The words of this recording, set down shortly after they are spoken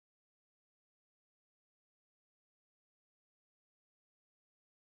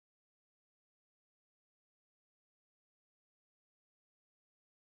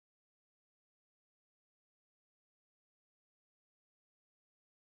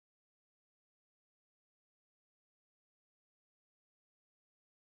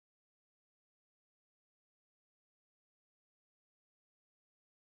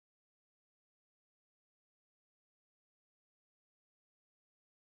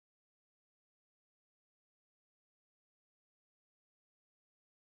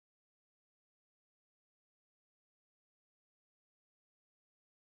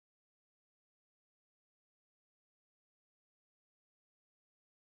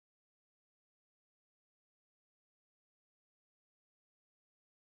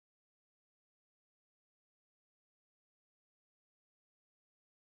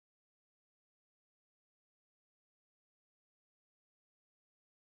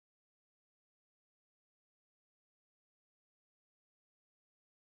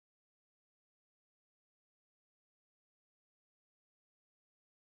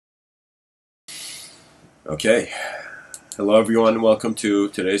Okay, hello everyone, welcome to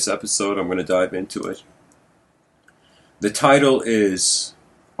today's episode. I'm going to dive into it. The title is,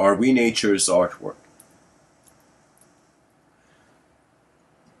 Are We Nature's Artwork?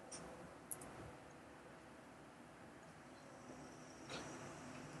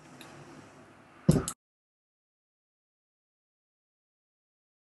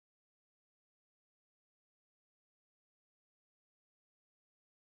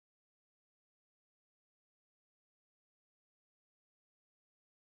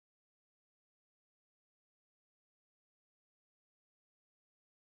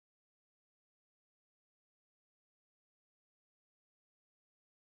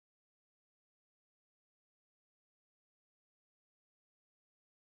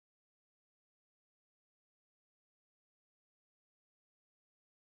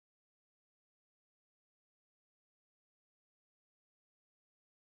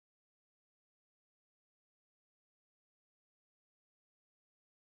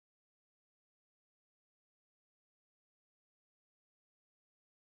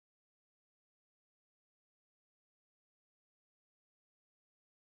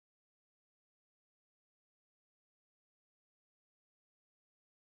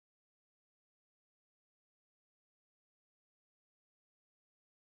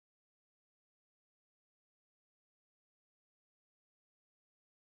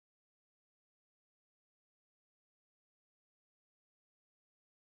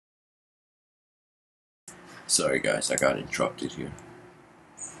 Sorry guys, I got interrupted here.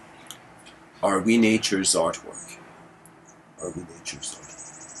 Are we nature's artwork? Are we nature's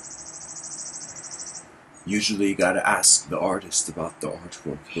artwork? Usually you gotta ask the artist about the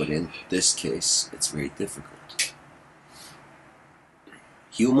artwork, but in this case, it's very difficult.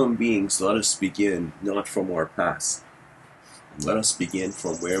 Human beings, let us begin not from our past. Let us begin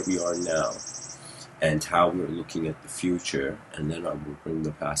from where we are now and how we're looking at the future, and then I will bring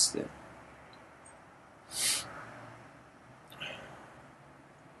the past in.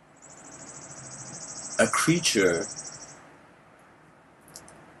 A creature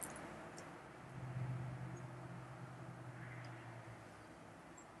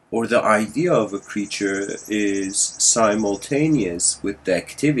or the idea of a creature is simultaneous with the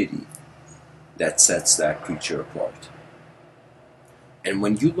activity that sets that creature apart. And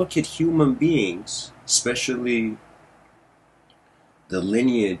when you look at human beings, especially the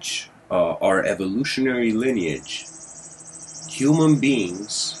lineage, our evolutionary lineage, human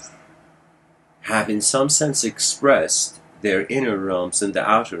beings have in some sense expressed their inner realms and the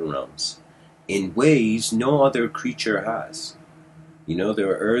outer realms in ways no other creature has. You know, there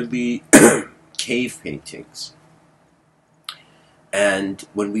are early cave paintings. And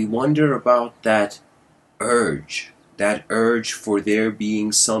when we wonder about that urge for there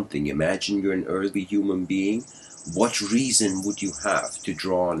being something, imagine you're an early human being, what reason would you have to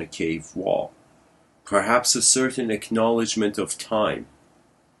draw on a cave wall? Perhaps a certain acknowledgement of time.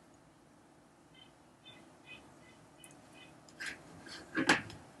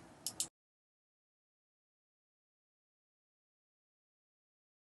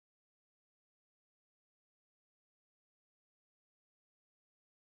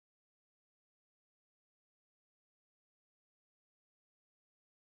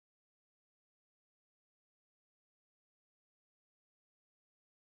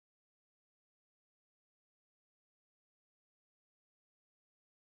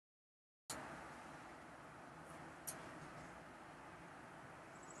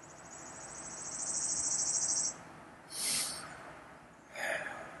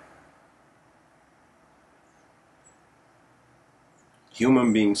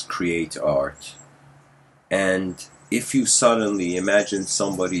 Human beings create art, and if you suddenly imagine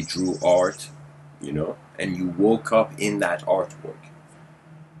somebody drew art, you know, and you woke up in that artwork,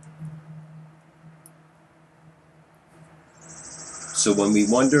 so when we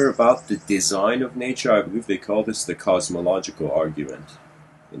wonder about the design of nature, I believe they call this the cosmological argument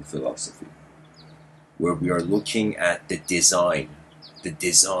in philosophy, where we are looking at the design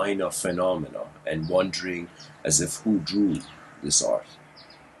of phenomena, and wondering as if who drew this art,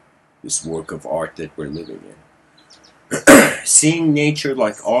 this work of art that we're living in. Seeing nature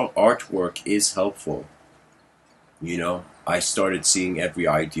like all artwork is helpfull. You know, I started seeing every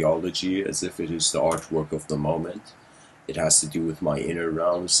ideology as if it is the artwork of the moment. It has to do with my inner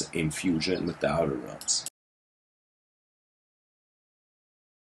realms in fusion with the outer realms.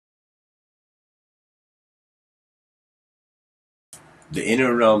 The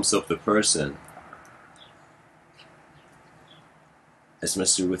inner realms of the person, as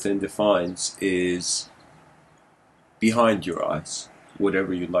Mr.Within defines, is behind your eyes,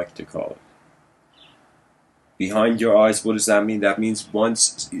 whatever you'd like to call it. Behind your eyes, what does that mean? That means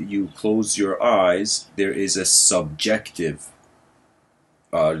once you close your eyes, there is a subjective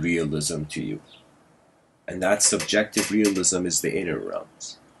realism to you. And that subjective realism is the inner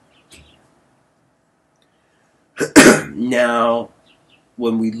realms. Now,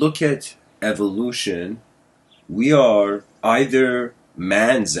 when we look at evolution, we are either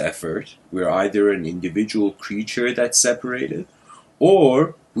man's effort, we're either an individual creature that's separated,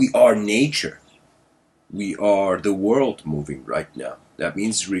 or we are nature. We are the world moving right now. That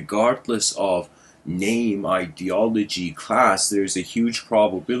means regardless of name, ideology, class, there's a huge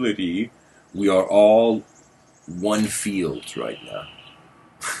probability we are all one field right now.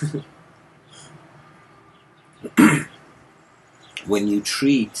 When you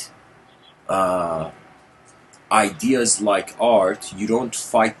treat ideas like art, you don't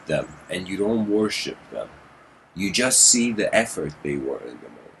fight them and you don't worship them. You just see the effort they were in the moment.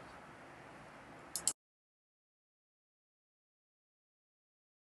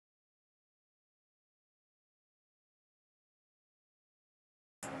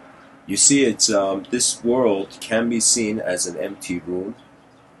 You see, it's this world can be seen as an empty room,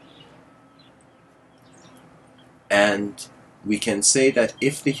 and we can say that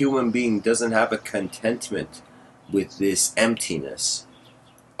if the human being doesn't have a contentment with this emptiness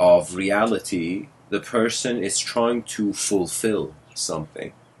of reality, the person is trying to fulfill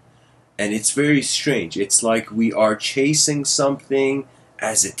something. And it's very strange. It's like we are chasing something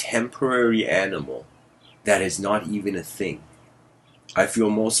as a temporary animal that is not even a thing. I feel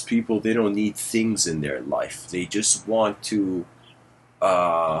most people, they don't need things in their life. They just want to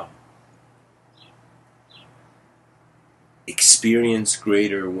experience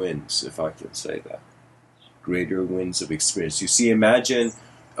greater wins, if I can say that. Greater wins of experience. You see, imagine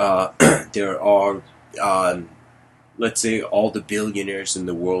there are, let's say, all the billionaires in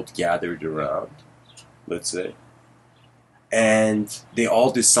the world gathered around, let's say, and they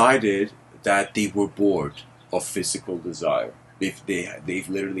all decided that they were bored of physical desire. They've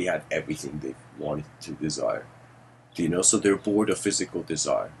literally had everything they wanted to desire, you know, so they're bored of physical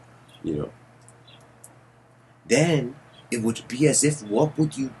desire, you know. Then it would be as if, what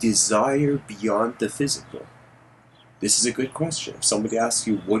would you desire beyond the physical? This is a good question. If somebody asks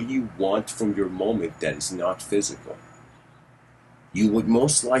you, what do you want from your moment that is not physical? You would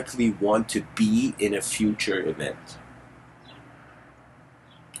most likely want to be in a future event.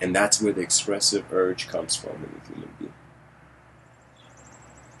 And that's where the expressive urge comes from in a human being.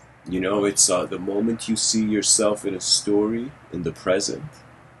 You know, it's the moment you see yourself in a story in the present,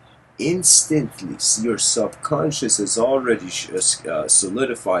 instantly your subconscious has already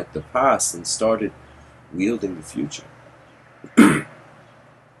solidified the past and started wielding the future,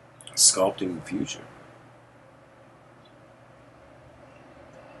 sculpting the future.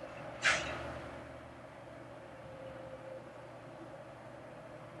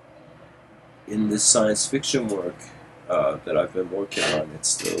 In this science fiction work that I've been working on,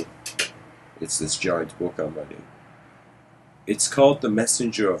 it's this giant book I'm writing. It's called The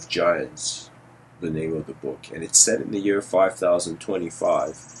Messenger of Giants, the name of the book, and it's set in the year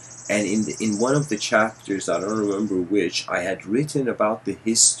 5025. And in one of the chapters, I don't remember which, I had written about the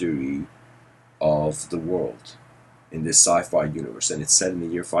history of the world in this sci-fi universe, and it's set in the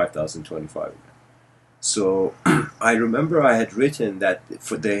year 5025. So I remember I had written that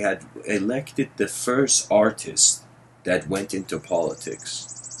they had elected the first artist that went into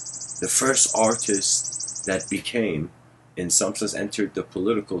politics, the first artist that became, in some sense, entered the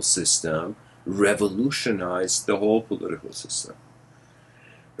political system, revolutionized the whole political system.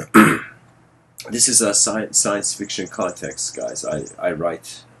 This is a science fiction context, guys. I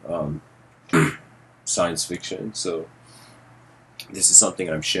write science fiction, so this is something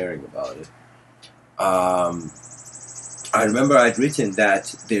I'm sharing about it. I remember I'd written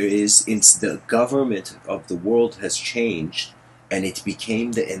that the government of the world has changed, and it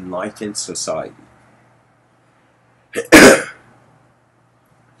became the enlightened society.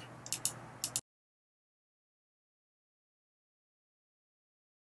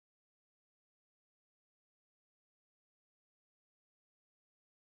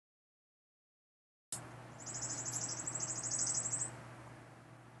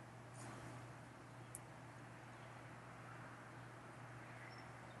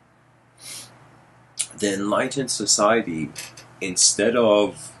 The enlightened society, instead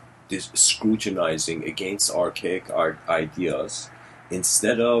of scrutinizing against archaic ideas,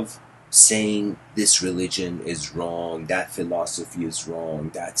 instead of saying this religion is wrong, that philosophy is wrong,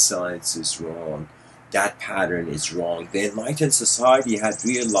 that science is wrong, that pattern is wrong, the enlightened society had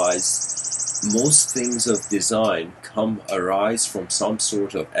realized most things of design arise from some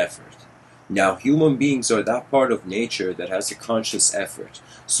sort of effort. Now, human beings are that part of nature that has a conscious effort.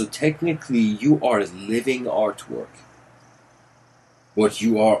 So technically, you are living artwork. But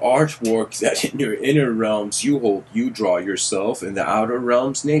you are artwork that in your inner realms you hold, you draw yourself, in the outer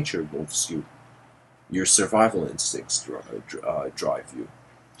realms nature moves you. Your survival instincts drive you.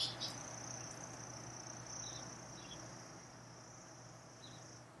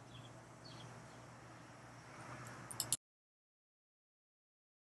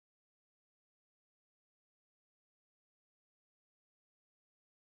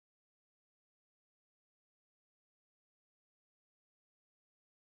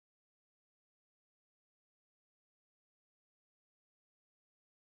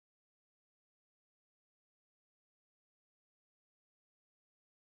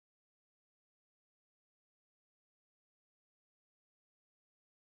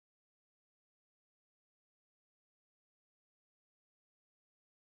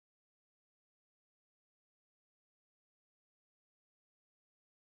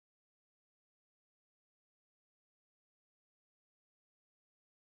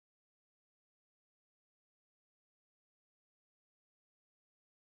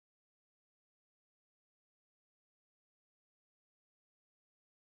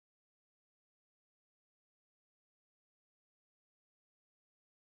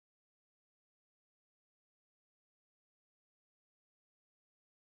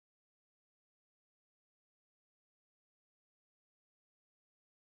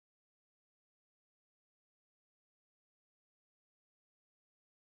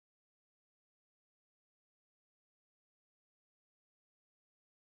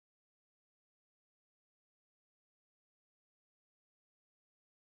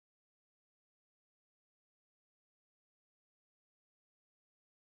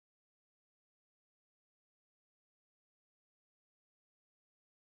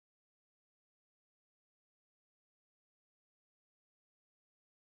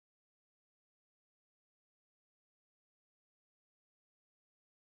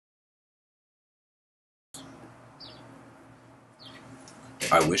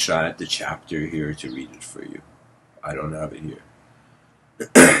 I wish I had the chapter here to read it for you. I don't have it here.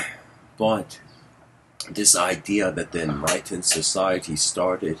 But this idea that the enlightened society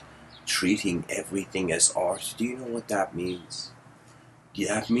started treating everything as art, do you know what that means?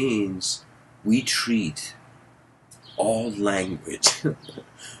 That means we treat all language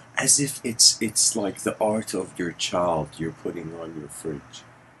as if it's like the art of your child you're putting on your fridge.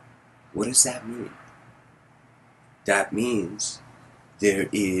 What does that mean? That means there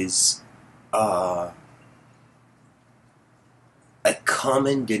is a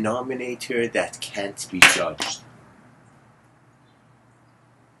common denominator that can't be judged.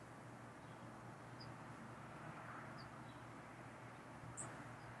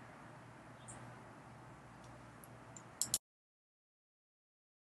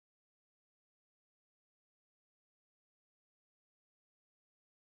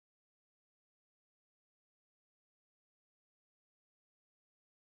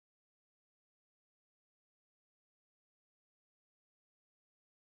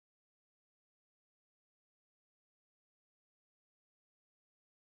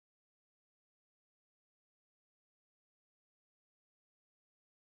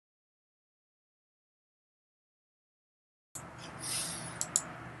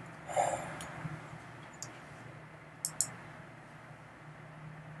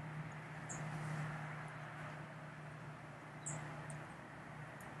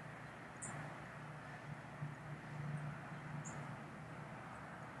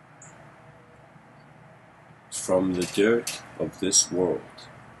 From the dirt of this world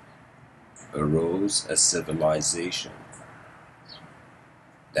arose a civilization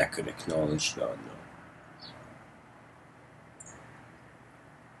that could acknowledge the unknown.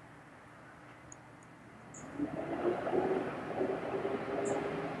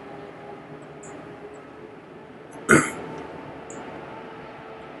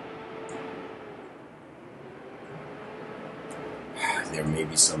 There may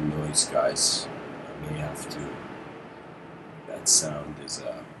be some noise, guys. I may have to. That sound is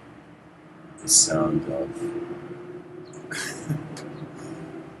the sound of.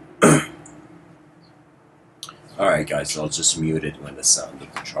 Alright, guys, I'll just mute it when the sound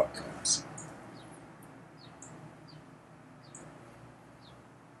of the truck comes.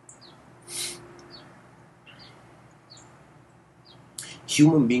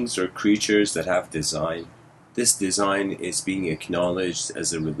 Human beings are creatures that have design. This design is being acknowledged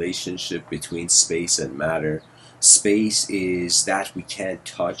as a relationship between space and matter, Space is that we can't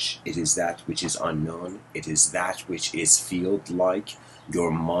touch, it is that which is unknown, it is that which is field-like.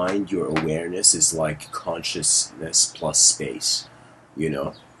 Your mind, your awareness is like consciousness plus space, you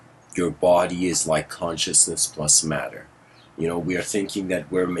know? Your body is like consciousness plus matter. You know, we are thinking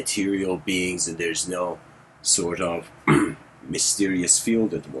that we're material beings and there's no sort of mysterious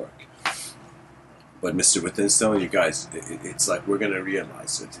field at work. But Mr. Within's telling you guys, it's like we're going to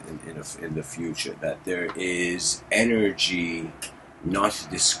realize it in the future, that there is energy not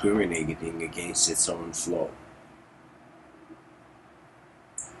discriminating against its own flow.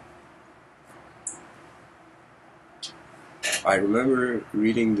 I remember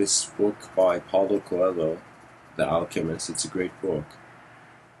reading this book by Paulo Coelho, The Alchemist. It's a great book.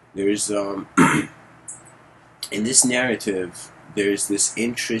 There's in this narrative, there's this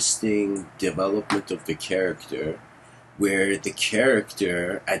interesting development of the character where the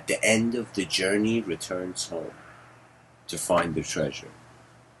character at the end of the journey returns home to find the treasure.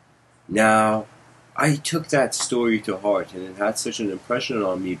 Now, I took that story to heart and it had such an impression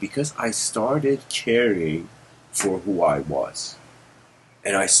on me because I started caring for who I was.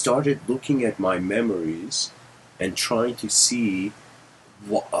 And I started looking at my memories and trying to see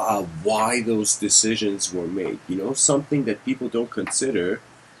why those decisions were made. You know, something that people don't consider,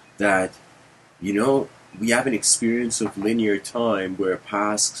 that, you know, we have an experience of linear time where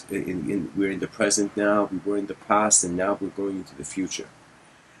we're in the present now, we were in the past, and now we're going into the future.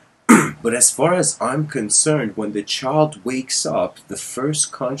 But as far as I'm concerned, when the child wakes up, the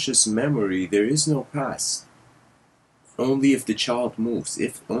first conscious memory, there is no past. Only if the child moves,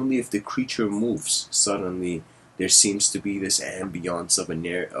 only if the creature moves, suddenly there seems to be this ambiance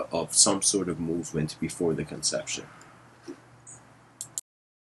of some sort of movement before the conception.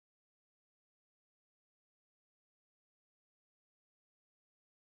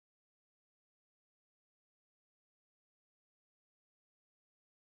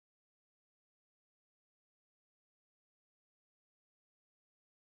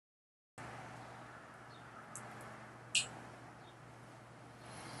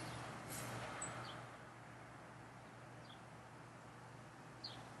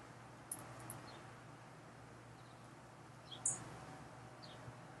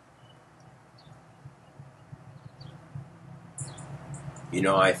 You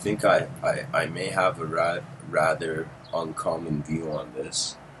know, I think I may have a rather uncommon view on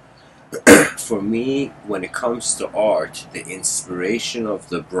this. For me, when it comes to art, the inspiration of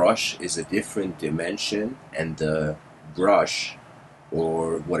the brush is a different dimension, and the brush,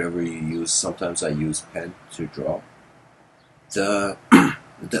 or whatever you use, sometimes I use pen to draw, the,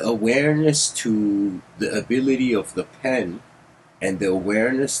 the awareness to the ability of the pen, and the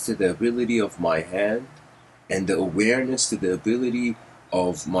awareness to the ability of my hand, and the awareness to the ability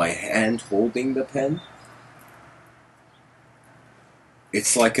of my hand holding the pen,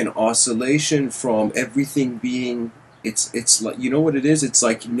 it's like an oscillation from everything being, it's like, you know what it is, it's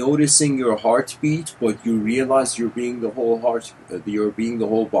like noticing your heartbeat, but you realize you're being the whole you're being the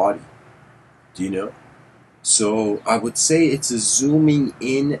whole body. Do you know? So I would say it's a zooming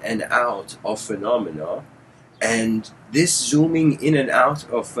in and out of phenomena, and this zooming in and out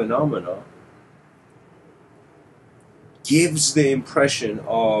of phenomena gives the impression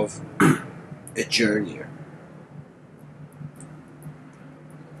of a journeyer.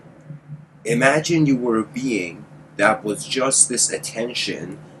 Imagine you were a being that was just this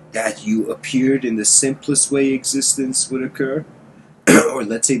attention, that you appeared in the simplest way existence would occur, or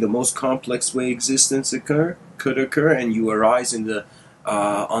let's say the most complex way existence could occur, and you arise in the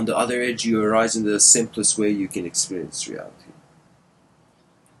on the other edge, you arise in the simplest way you can experience reality.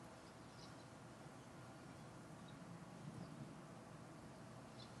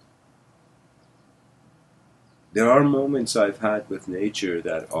 There are moments I've had with nature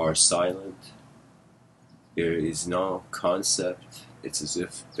that are silent. There is no concept. It's as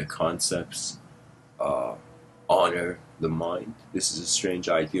if the concepts uh, honor the mind. This is a strange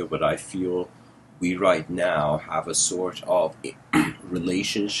idea, but I feel we right now have a sort of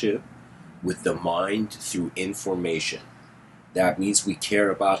relationship with the mind through information. That means we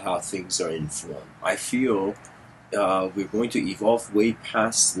care about how things are informed. I feel we're going to evolve way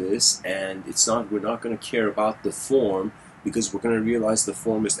past this, and we're not going to care about the form, because we're going to realize the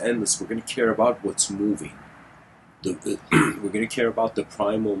form is endless. We're going to care about what's moving. We're going to care about the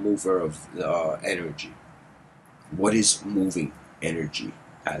primal mover of energy. What is moving energy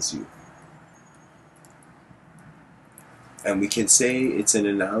as you? And we can say it's an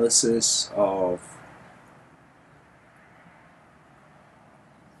analysis of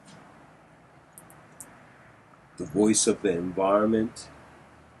the voice of the environment,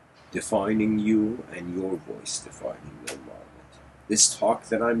 defining you and your voice defining the environment. This talk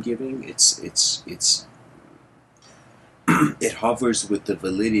that I'm giving, it hovers with the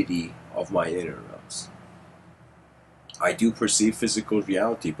validity of my inner realms. I do perceive physical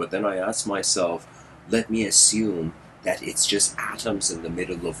reality, but then I ask myself, let me assume that it's just atoms in the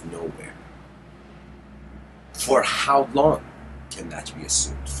middle of nowhere. For how long can that be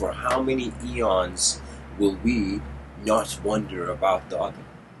assumed? For how many eons will we not wonder about the other?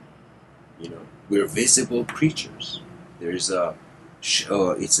 You know, we're visible creatures. There's a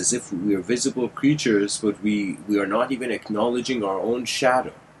it's as if we are visible creatures, but we are not even acknowledging our own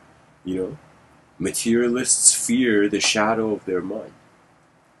shadow. You know, materialists fear the shadow of their mind.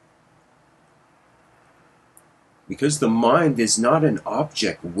 Because the mind is not an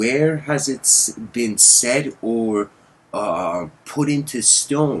object. Where has it been said or put into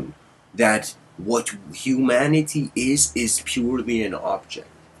stone that what humanity is purely an object?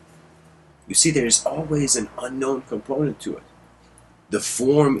 You see, there's always an unknown component to it. The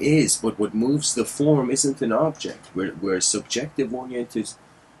form is, but what moves the form isn't an object. We're a subjective-oriented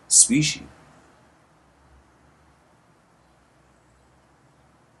species.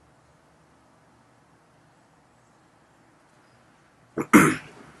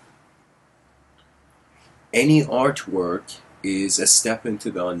 Any artwork is a step into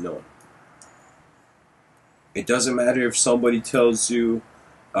the unknown. It doesn't matter if somebody tells you,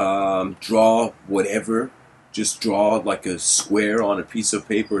 draw whatever, just draw like a square on a piece of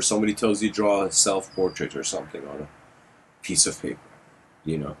paper, or somebody tells you draw a self-portrait or something on a piece of paper,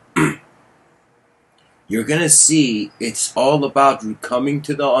 you know. You're gonna see it's all about coming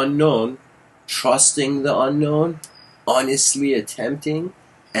to the unknown, trusting the unknown, honestly attempting,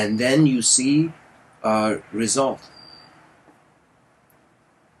 and then you see result.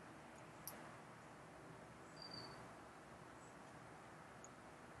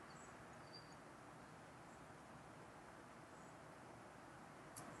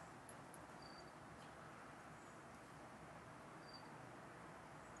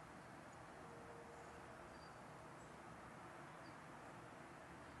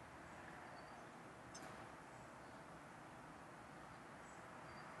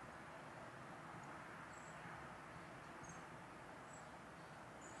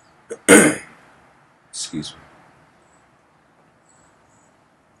 Excuse me.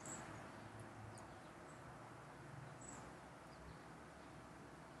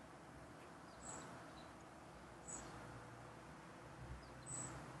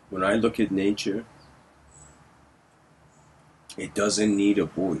 When I look at nature, it doesn't need a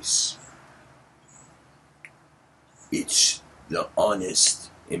voice. It's the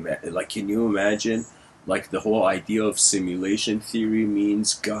honest, like, can you imagine, like, the whole idea of simulation theory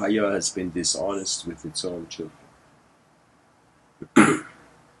means Gaia has been dishonest with its own children.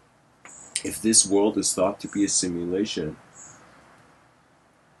 If this world is thought to be a simulation,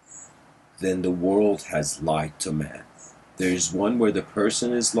 then the world has lied to man. There's one where the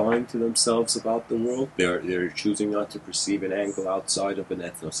person is lying to themselves about the world. They're choosing not to perceive an angle outside of an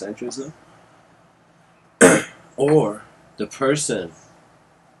ethnocentrism. Or the person,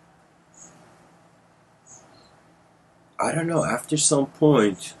 I don't know, after some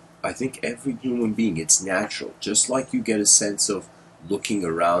point, I think every human being, it's natural. Just like you get a sense of looking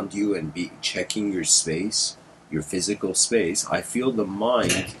around you and checking your space, your physical space, I feel the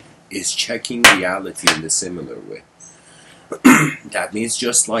mind is checking reality in a similar way. That means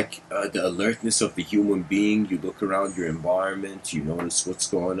just like the alertness of the human being, you look around your environment, you notice what's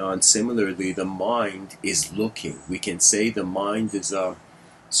going on. Similarly, the mind is looking. We can say the mind is a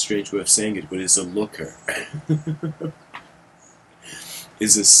strange way of saying it, but is a looker,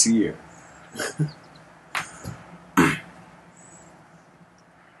 is a seer.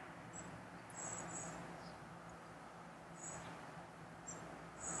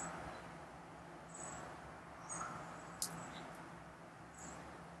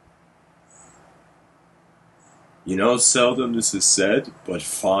 You know, seldom this is said, but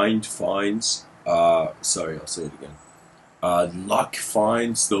finds, sorry, I'll say it again. Luck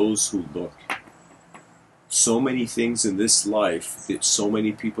finds those who look. So many things in this life that so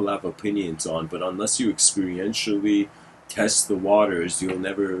many people have opinions on, but unless you experientially test the waters, you'll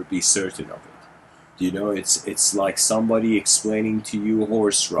never be certain of it. You know, it's like somebody explaining to you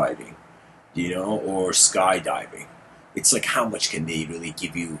horse riding, you know, or skydiving. It's like, how much can they really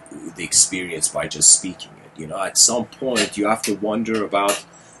give you the experience by just speaking it? You know, at some point you have to wonder about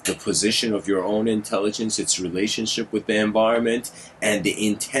the position of your own intelligence, its relationship with the environment, and the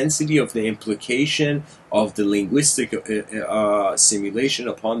intensity of the implication of the linguistic simulation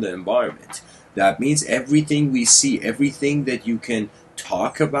upon the environment. That means everything we see, everything that you can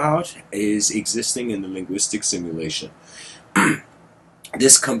talk about is existing in the linguistic simulation.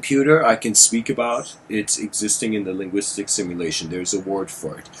 This computer I can speak about, it's existing in the linguistic simulation. There's a word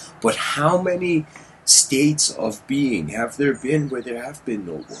for it. But how many states of being have there been where there have been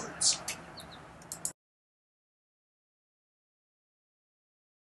no words?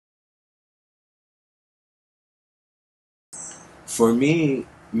 For me,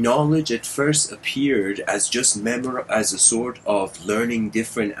 knowledge at first appeared as just as a sort of learning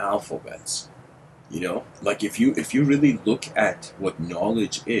different alphabets. You know, like if you really look at what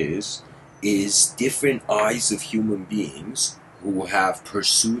knowledge is different eyes of human beings who have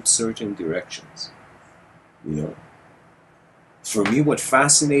pursued certain directions. You know, for me, what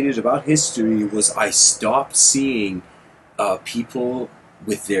fascinated about history was I stopped seeing people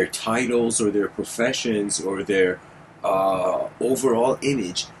with their titles or their professions or their overall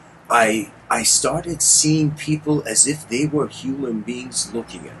image. I started seeing people as if they were human beings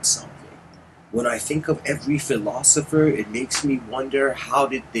looking at something. When I think of every philosopher, it makes me wonder, how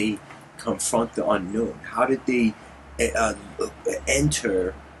did they confront the unknown? How did they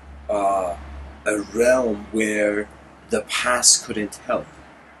enter a realm where the past couldn't help?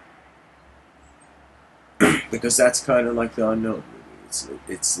 Because that's kind of like the unknown.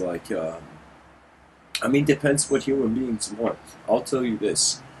 It's like, I mean, depends what human beings want. I'll tell you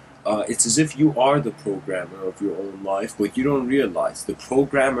this. It's as if you are the programmer of your own life, but you don't realize the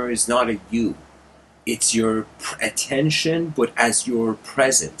programmer is not a you. It's your attention, but as your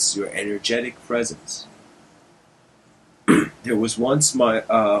presence, your energetic presence. There was once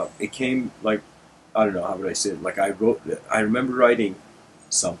it came like, I don't know, how would I say it? Like I remember writing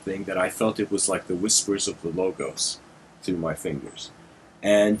something that I felt it was like the whispers of the logos through my fingers.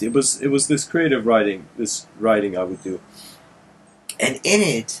 And it was this creative writing, I would do. And in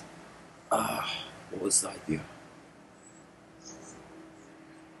it, what was the idea?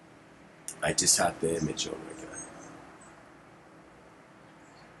 I just had the image. Oh my god.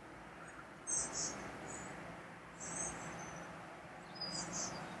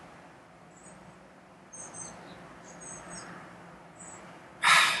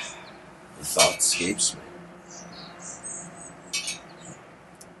 The thought escapes me.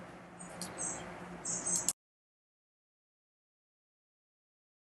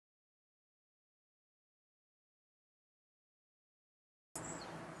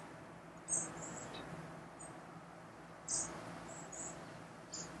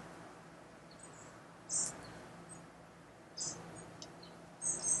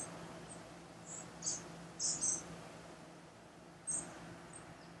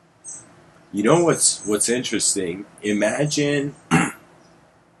 You know what's interesting? Imagine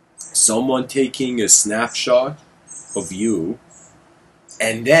someone taking a snapshot of you,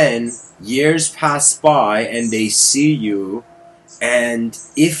 and then years pass by and they see you, and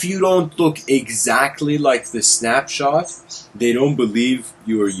if you don't look exactly like the snapshot, they don't believe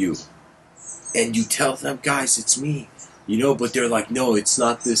you're you. And you tell them, guys, it's me. You know, but they're like, no, it's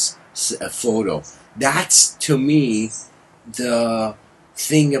not this photo. That's, to me, the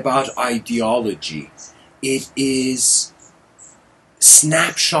thing about ideology. It is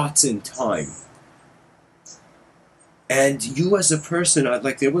snapshots in time. And you as a person,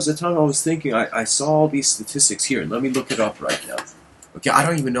 like there was a time I was thinking, I saw all these statistics here. Let me look it up right now. Okay, I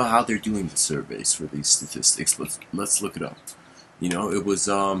don't even know how they're doing the surveys for these statistics. Let's look it up. You know, it was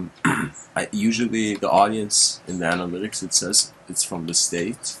usually the audience in the analytics, it says it's from the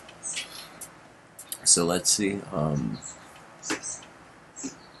States. So let's see.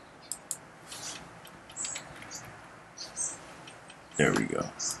 There we go.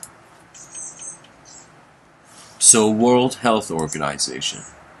 So, World Health Organization.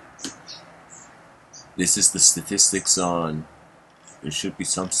 This is the statistics on, there should be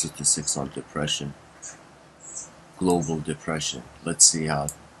some statistics on depression. Global depression. Let's see how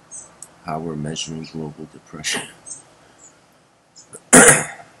we're measuring global depression.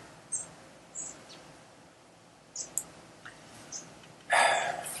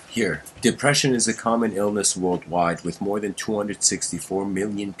 Here, depression is a common illness worldwide with more than 264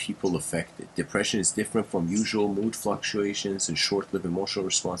 million people affected. Depression is different from usual mood fluctuations and short-lived emotional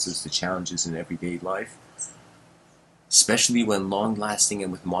responses to challenges in everyday life. Especially when long-lasting and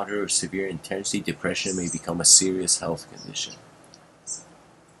with moderate or severe intensity, depression may become a serious health condition.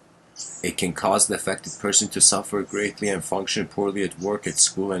 It can cause the affected person to suffer greatly and function poorly at work, at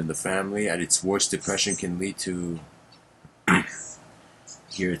school, and in the family. At its worst, depression can lead to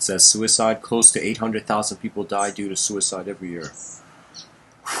here it says suicide. Close to 800,000 people die due to suicide every year.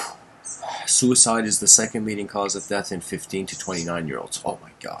 Suicide is the second leading cause of death in 15 to 29-year-olds. Oh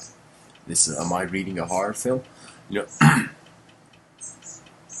my god. Am I reading a horror film? You know,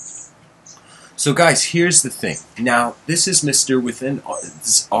 So guys, here's the thing. Now, this is Mr. Within,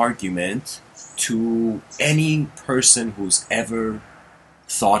 this argument to any person who's ever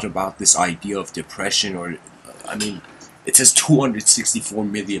thought about this idea of depression, or, I mean, it says 264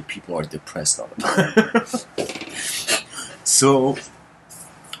 million people are depressed on it. So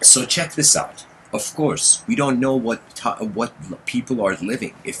check this out. Of course, we don't know what people are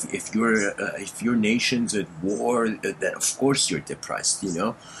living. If your nation's at war, then of course you're depressed. You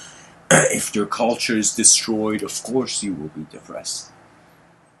know, if your culture is destroyed, of course you will be depressed.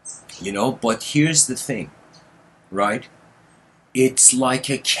 You know, but here's the thing, right? It's like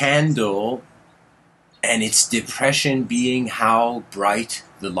a candle, and its depression being how bright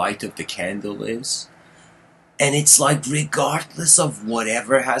the light of the candle is. And it's like, regardless of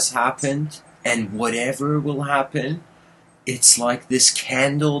whatever has happened and whatever will happen, it's like this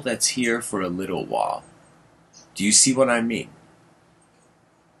candle that's here for a little while. Do you see what I mean?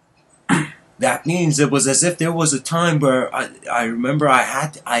 That means it was as if there was a time where I remember I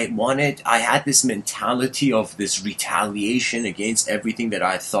had this mentality of this retaliation against everything that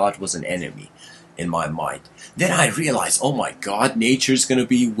I thought was an enemy in my mind. Then I realized, oh my God, nature's gonna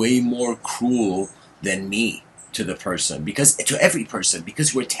be way more cruel than me to every person,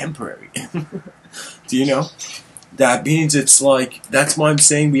 because we're temporary. Do you know? That means it's like, that's why I'm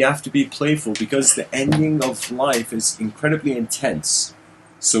saying we have to be playful, because the ending of life is incredibly intense.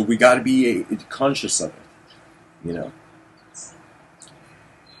 So we got to be conscious of it, you know.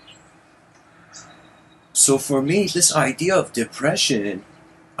 So for me, this idea of depression,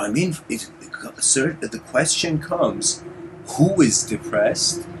 I mean, the question comes, who is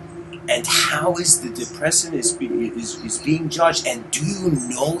depressed, and how is the depression is being judged, and do you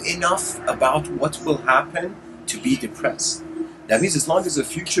know enough about what will happen to be depressed? That means as long as the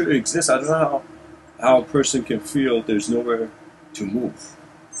future exists, I don't know how a person can feel there's nowhere to move.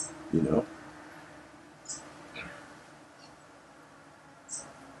 You know?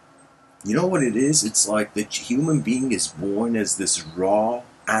 You know what it is? It's like the human being is born as this raw,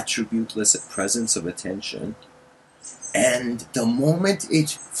 attributeless presence of attention, and the moment it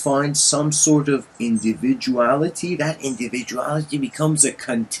finds some sort of individuality, that individuality becomes a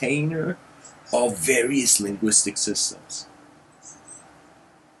container of various linguistic systems.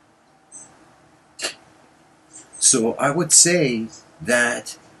 So I would say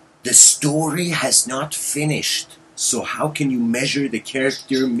that the story has not finished, so how can you measure the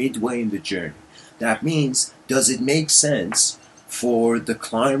character midway in the journey? That means, does it make sense for the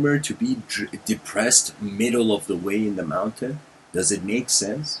climber to be depressed middle of the way in the mountain? Does it make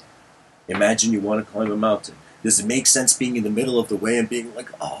sense? Imagine you want to climb a mountain. Does it make sense being in the middle of the way and being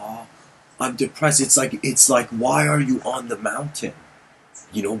like, oh, I'm depressed? It's like, why are you on the mountain?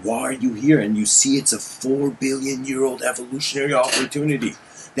 You know, why are you here? And you see it's a 4 billion year old evolutionary opportunity.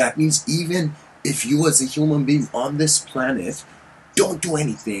 That means even if you as a human being on this planet don't do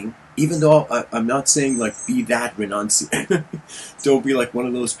anything, even though I'm not saying like be that renunciant, don't be like one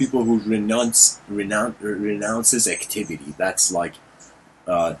of those people who renounces activity. That's like,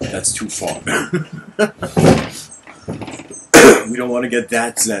 that's too far. We don't want to get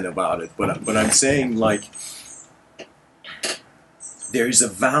that zen about it, but I'm saying like, there's a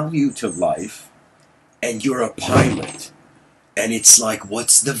value to life, and you're a pilot. And it's like,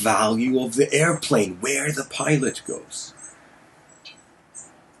 what's the value of the airplane? Where the pilot goes.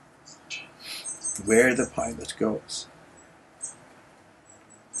 Where the pilot goes.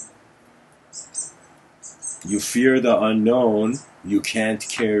 You fear the unknown, you can't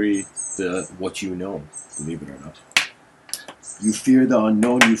carry what you know, believe it or not. You fear the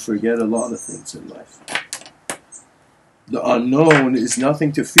unknown, you forget a lot of things in life. The unknown is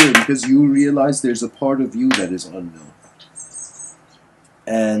nothing to fear, because you realize there's a part of you that is unknown.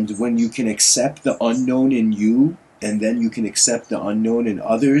 And when you can accept the unknown in you, and then you can accept the unknown in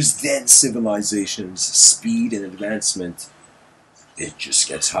others, then civilization's speed and advancement, it just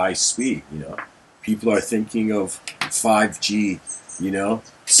gets high speed, you know. People are thinking of 5G, you know,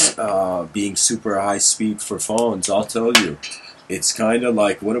 being super high speed for phones. I'll tell you, it's kind of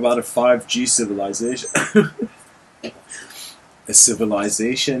like, what about a 5G civilization? A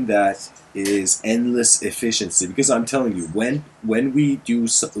civilization that is endless efficiency. Because I'm telling you, when we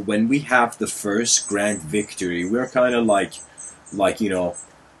have the first grand victory, we're kind of like you know,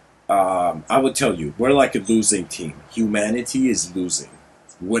 I would tell you, we're like a losing team. Humanity is losing.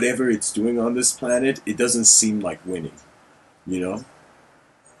 Whatever it's doing on this planet, it doesn't seem like winning. You know.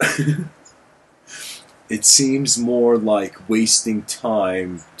 It seems more like wasting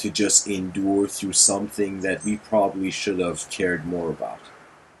time to just endure through something that we probably should have cared more about.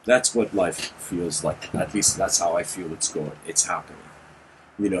 That's what life feels like. At least that's how I feel it's going. It's happening.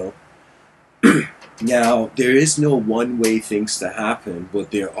 You know? Now, there is no one way things to happen,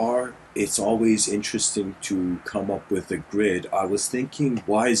 but it's always interesting to come up with a grid. I was thinking,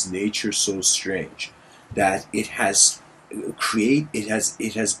 why is nature so strange? That it has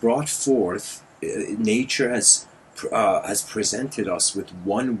brought forth, nature has presented us with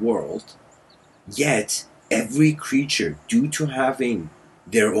one world, yet every creature, due to having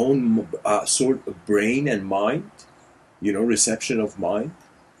their own sort of brain and mind, reception of mind,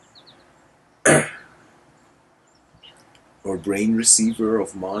 or brain receiver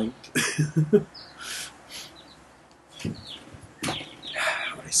of mind. How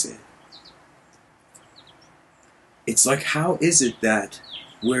do I say it? It's like, how is it that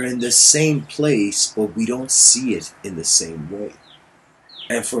we're in the same place, but we don't see it in the same way?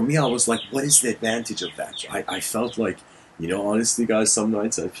 And for me, I was like, what is the advantage of that? I felt like, honestly, guys, some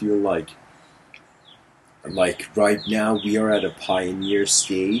nights I feel like right now we are at a pioneer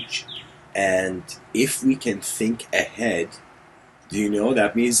stage, and if we can think ahead,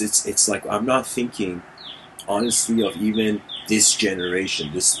 that means it's like I'm not thinking honestly of even this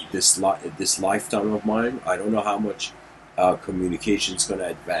generation, this lifetime of mine. I don't know how much communication is going to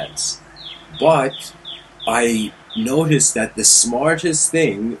advance, but I noticed that the smartest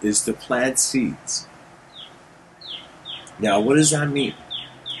thing is to plant seeds. Now, what does that mean?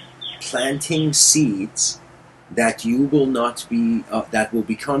 Planting seeds that you will not be, that will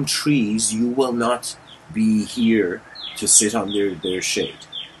become trees. You will not be here to sit under their shade.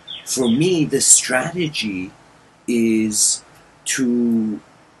 For me, the strategy is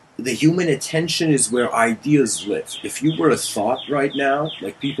the human attention is where ideas live. If you were a thought right now,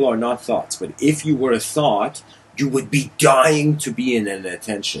 like, people are not thoughts, but if you were a thought, you would be dying to be in an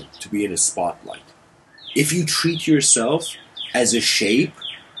attention, to be in a spotlight. If you treat yourself as a shape,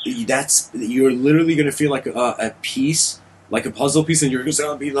 you're literally going to feel like a piece, like a puzzle piece, and you're going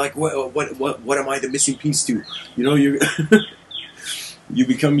to be like, what am I the missing piece to? You you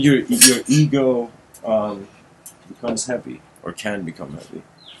become your ego becomes heavy, or can become heavy.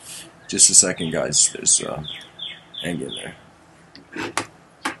 Just a second, guys. There's hang in there.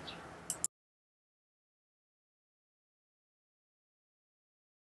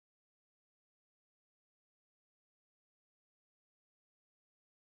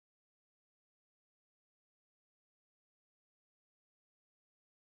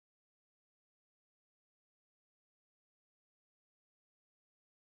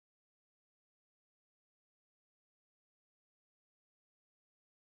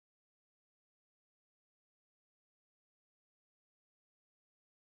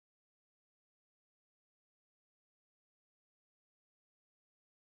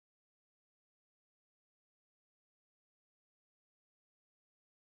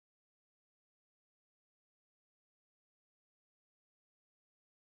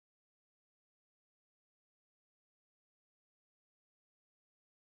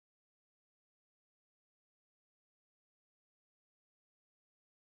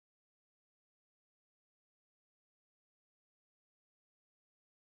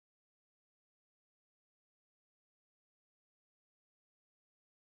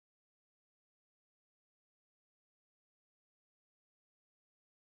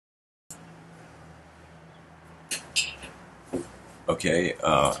 Okay.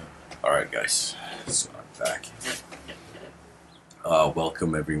 All right, guys. So I'm back.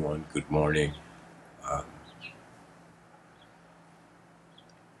 Welcome, everyone. Good morning. Uh,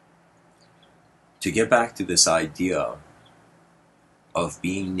 to get back to this idea of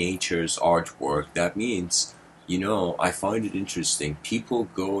being nature's artwork, that means, I find it interesting. People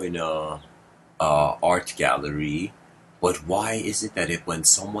go in a art gallery, but why is it that when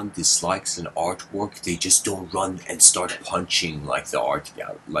someone dislikes an artwork, they just don't run and start punching like the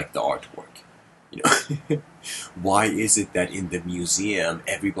like the artwork? Why is it that in the museum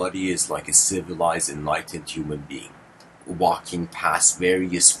everybody is like a civilized, enlightened human being, walking past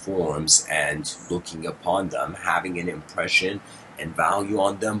various forms and looking upon them, having an impression and value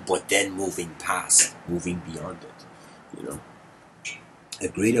on them, but then moving beyond it? A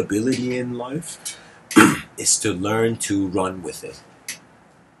great ability in life is to learn to run with it.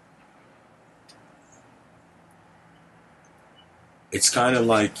 It's kind of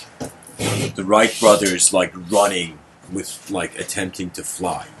like the Wright brothers, like, running with, like, attempting to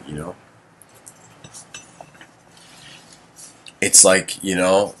fly, It's like,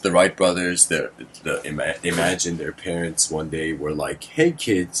 the Wright brothers, imagine their parents one day were like, hey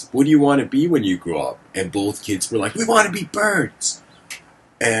kids, what do you want to be when you grow up? And both kids were like, we want to be birds.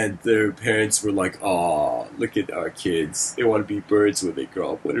 And their parents were like, aw, look at our kids. They want to be birds when they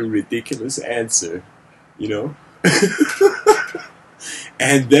grow up. What a ridiculous answer,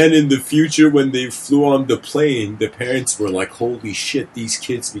 And then in the future, when they flew on the plane, the parents were like, holy shit, these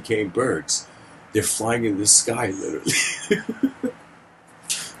kids became birds. They're flying in the sky, literally.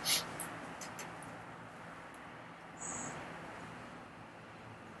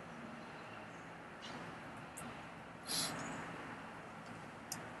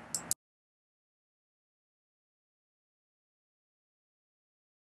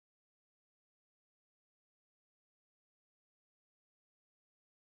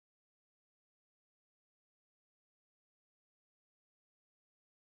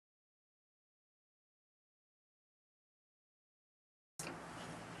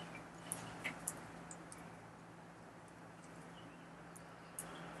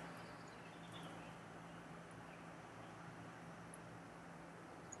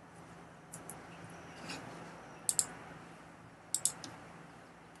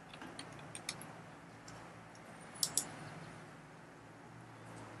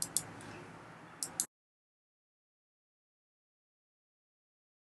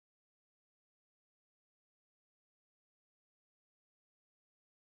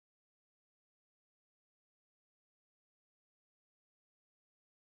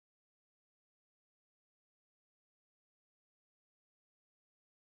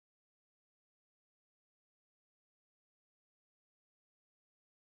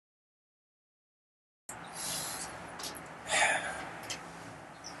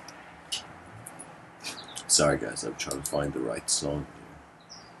 Sorry, guys, I'm trying to find the right song.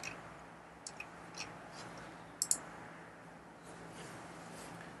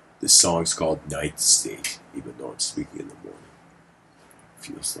 This song's called Night State, even though it's speaking in the morning.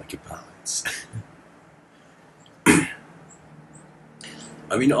 Feels like a balance.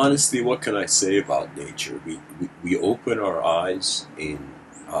 I mean, honestly, what can I say about nature? We open our eyes in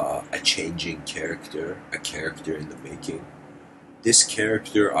a changing character, a character in the making. This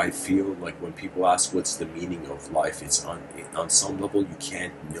character, I feel like when people ask what's the meaning of life, it's on some level you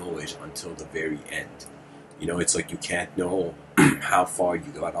can't know it until the very end. You know, it's like you can't know how far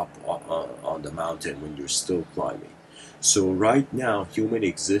you got up on the mountain when you're still climbing. So right now, human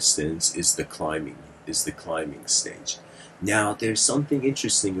existence is the climbing stage. Now, there's something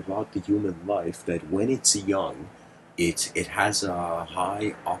interesting about the human life that when it's young, it has a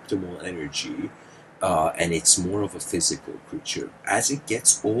high optimal energy, and it's more of a physical creature. As it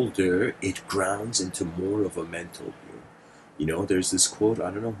gets older, it grounds into more of a mental being. You know, there's this quote, I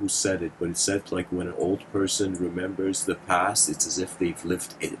don't know who said it, but it said like when an old person remembers the past, it's as if they've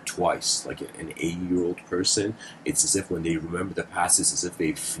lived it twice. Like an 80-year-old person, it's as if when they remember the past, it's as if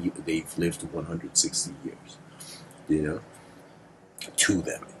they've lived 160 years. You know, to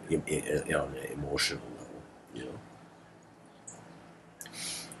them, on an emotional level. You know.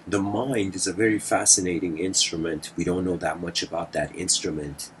 The mind is a very fascinating instrument. We don't know that much about that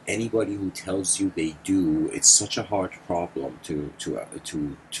instrument. Anybody who tells you they do, it's such a hard problem to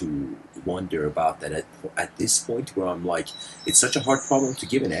wonder about that. At this point, where I'm like, it's such a hard problem to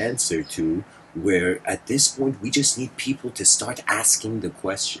give an answer to. Where at this point, we just need people to start asking the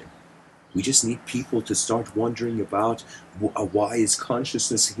question. We just need people to start wondering about why is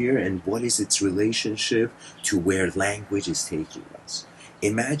consciousness here and what is its relationship to where language is taking us.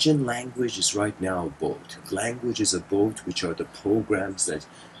 Imagine language is right now a boat. Language is a boat, which are the programs that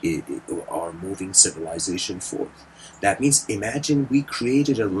are moving civilization forth. That means imagine we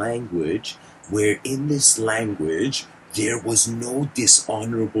created a language where in this language there was no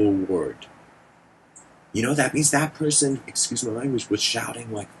dishonorable word. You know, that means that person, excuse my language, was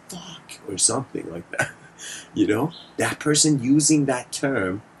shouting like fuck or something like that. You know, that person using that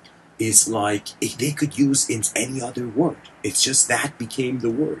term is like if they could use in any other word. It's just that became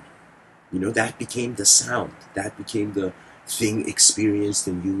the word. You know, that became the sound. That became the thing experienced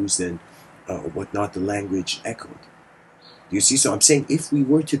and used and whatnot, the language echoed. You see, so I'm saying if we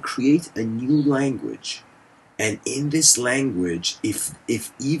were to create a new language, and in this language,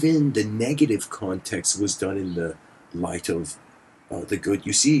 if even the negative context was done in the light of the good,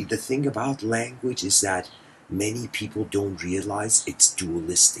 you see, the thing about language is that many people don't realize it's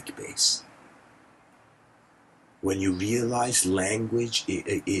dualistic based. When you realize language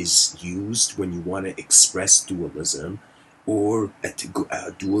is used when you want to express dualism, or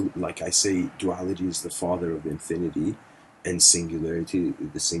dual, like I say, duality is the father of infinity, and singularity,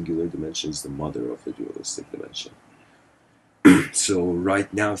 the singular dimension, is the mother of the dualistic dimension. So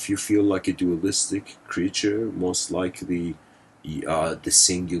right now, if you feel like a dualistic creature, most likely the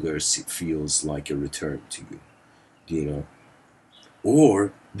singular feels like a return to you, you know,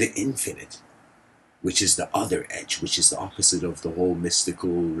 or the infinite, which is the other edge, which is the opposite of the whole mystical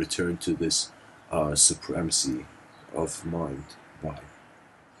return to this supremacy of mind, body.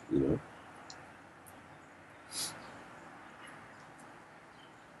 you know.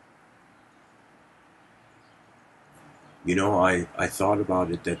 I thought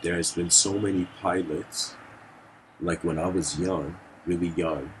about it that there has been so many pilots, like when I was young, really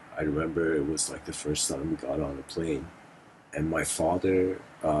young. I remember it was like the first time we got on a plane, and my father,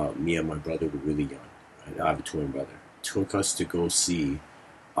 me and my brother were really young. I have a twin brother. Took us to go see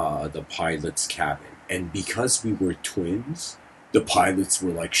the pilot's cabin, and because we were twins, the pilots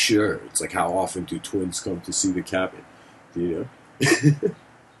were like, "Sure." It's like, how often do twins come to see the cabin? You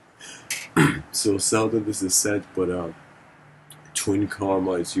know. So seldom this is said, but twin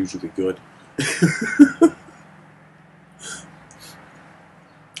karma is usually good.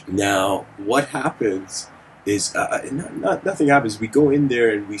 Now, what happens is nothing happens. We go in there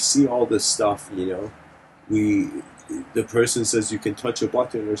and we see all this stuff. We the person says you can touch a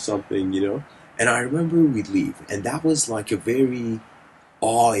button or something. And I remember we leave, and that was like a very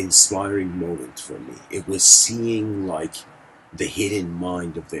awe-inspiring moment for me. It was seeing like the hidden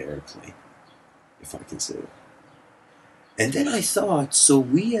mind of the airplane, if I can say it. And then I thought, so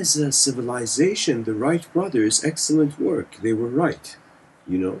we as a civilization, the Wright brothers, excellent work. They were right,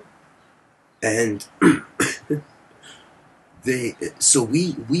 you know. And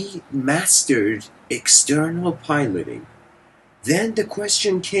we mastered external piloting. Then the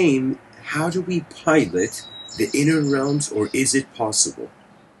question came, how do we pilot the inner realms, or is it possible?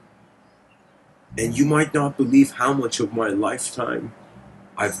 And you might not believe how much of my lifetime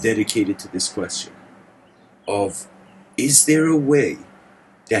I've dedicated to this question of, is there a way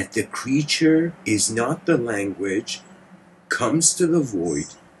that the creature is not the language, comes to the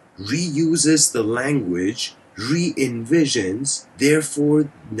void, reuses the language, re-envisions,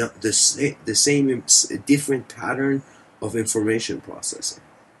 therefore the same different pattern of information processing.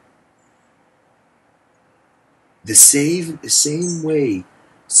 The same way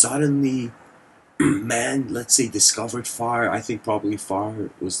suddenly man, let's say, discovered fire. I think probably fire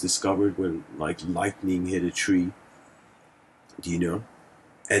was discovered when like lightning hit a tree. Do you know?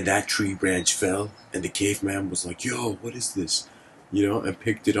 And that tree branch fell, and the caveman was like, "Yo, what is this?" And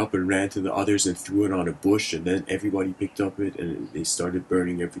picked it up and ran to the others and threw it on a bush, and then everybody picked up it, and they started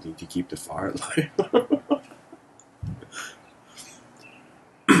burning everything to keep the fire alive.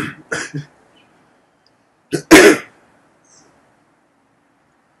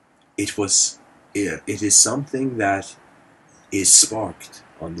 it was, yeah, it is something that is sparked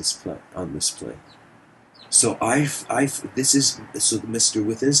on this plane. So this is so Mr.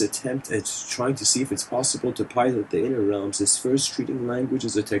 Within's attempt at trying to see if it's possible to pilot the inner realms is first treating language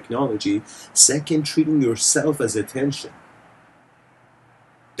as a technology, second treating yourself as attention.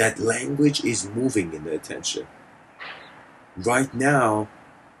 That language is moving in the attention. Right now,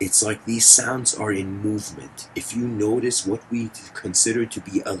 it's like these sounds are in movement. If you notice what we consider to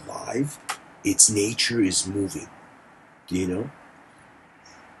be alive, its nature is moving. Do you know?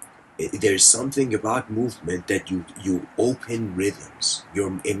 There's something about movement that you open rhythms.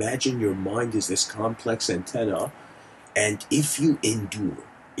 Imagine your mind is this complex antenna, and if you endure,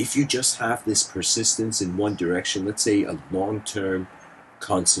 if you just have this persistence in one direction, let's say a long-term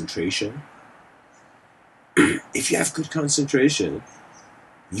concentration, if you have good concentration,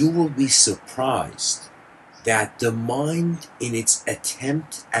 you will be surprised that the mind, in its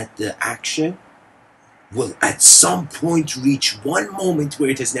attempt at the action, will at some point reach one moment where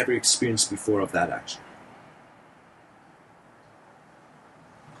it has never experienced before of that action.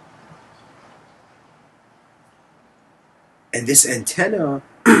 And this antenna,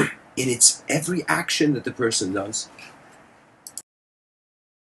 in its every action that the person does,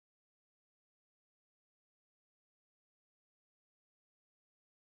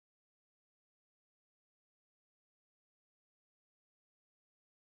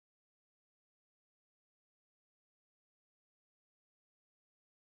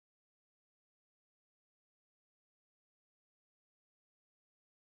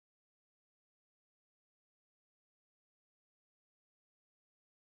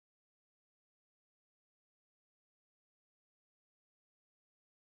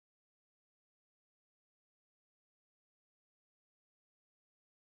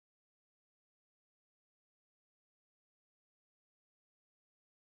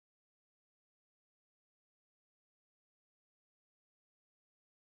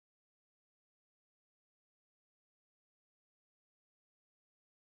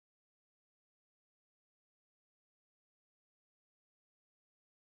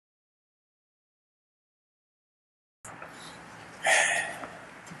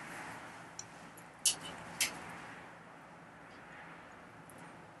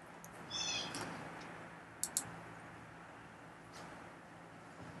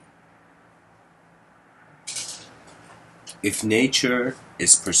 if nature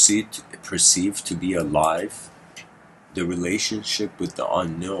is perceived to be alive, the relationship with the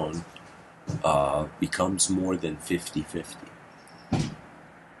unknown becomes more than 50-50.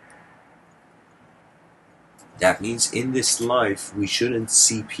 That means in this life, we shouldn't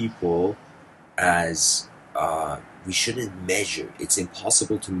see people as, we shouldn't measure. It's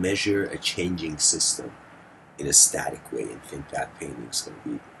impossible to measure a changing system in a static way and think that painting's going to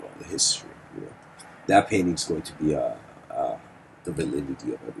be, well, the history. You know, that painting's going to be the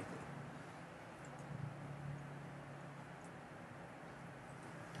validity of everything.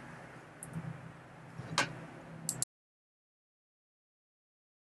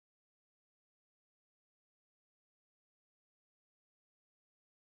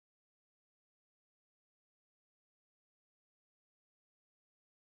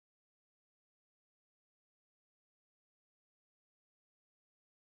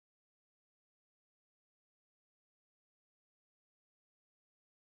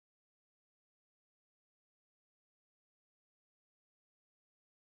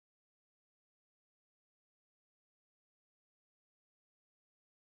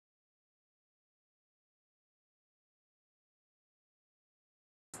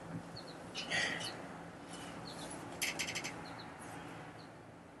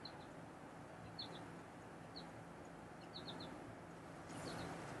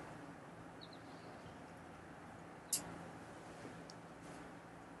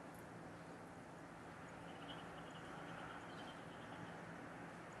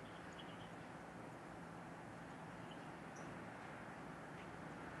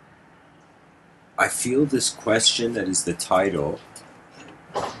 I feel this question that is the title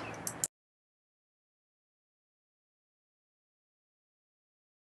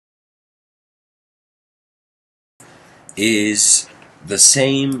is the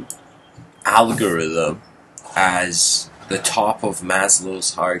same algorithm as the top of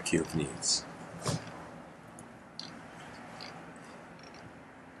Maslow's hierarchy of needs.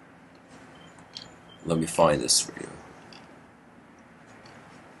 Let me find this for you.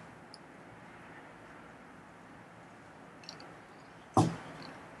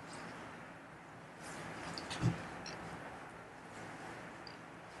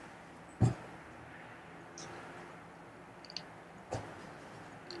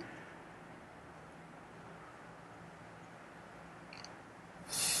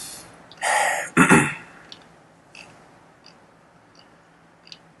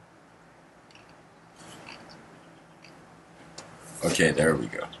 Okay, there we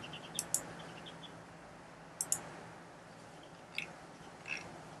go.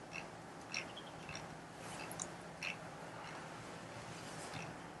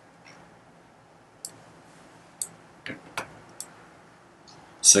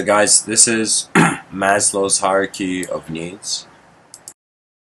 So guys, this is Maslow's hierarchy of needs.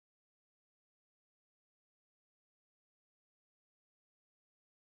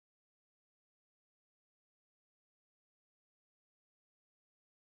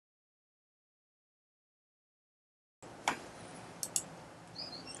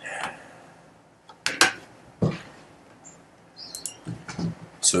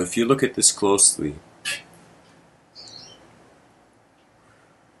 So if you look at this closely,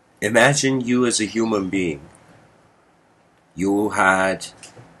 imagine you as a human being. You had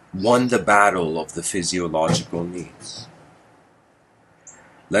won the battle of the physiological needs.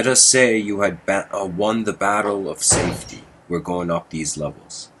 Let us say you had won the battle of safety. We're going up these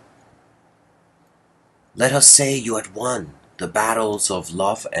levels. Let us say you had won the battles of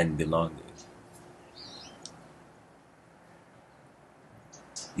love and belonging.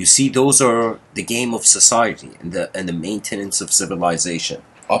 You see, those are the game of society and the maintenance of civilization.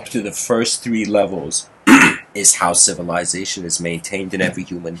 Up to the first 3 levels is how civilization is maintained and every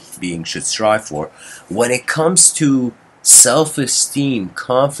human being should strive for. When it comes to self-esteem,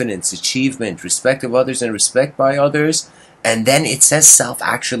 confidence, achievement, respect of others and respect by others, and then it says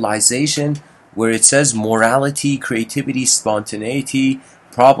self-actualization, where it says morality, creativity, spontaneity,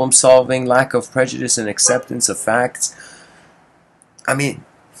 problem solving, lack of prejudice and acceptance of facts. I mean,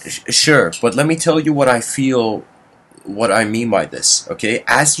 sure, but let me tell you what I feel, what I mean by this, okay?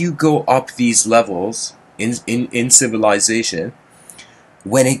 As you go up these levels in civilization,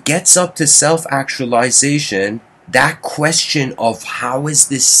 when it gets up to self-actualization, that question of how is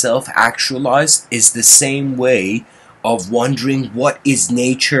this self-actualized is the same way of wondering what is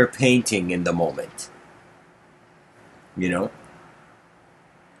nature painting in the moment. You know?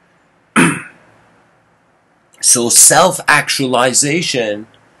 So self-actualization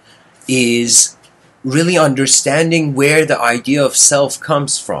is really understanding where the idea of self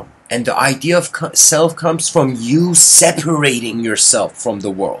comes from. And the idea of self comes from you separating yourself from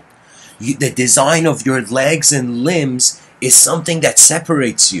the world. The design of your legs and limbs is something that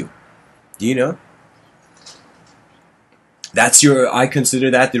separates you. Do you know? That's I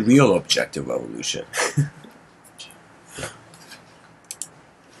consider that the real objective of evolution.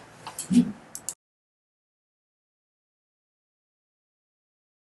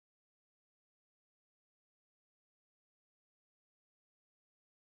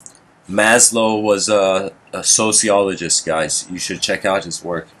 Maslow was a sociologist, guys. You should check out his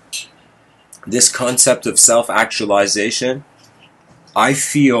work. This concept of self-actualization, I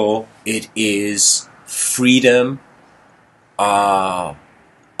feel it is freedom,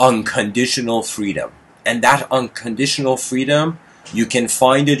 unconditional freedom. And that unconditional freedom, you can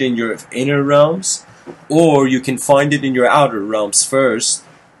find it in your inner realms, or you can find it in your outer realms first.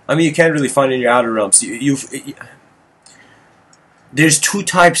 I mean, you can't really find it in your outer realms. There's two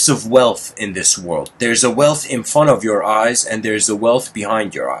types of wealth in this world. There's a wealth in front of your eyes, and there's a wealth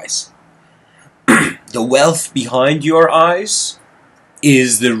behind your eyes. The wealth behind your eyes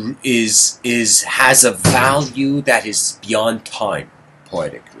has a value that is beyond time,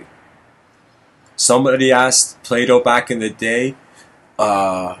 poetically. Somebody asked Plato back in the day,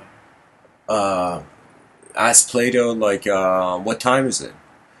 asked Plato, like, what time is it?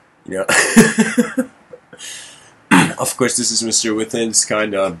 You know. Of course, this is Mr. Within's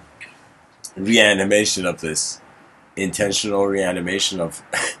kind of reanimation of this. Intentional reanimation of...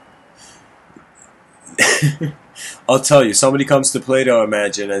 I'll tell you, somebody comes to Plato,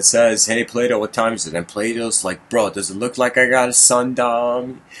 imagine, and says, hey, Plato, what time is it? And Plato's like, bro, does it look like I got a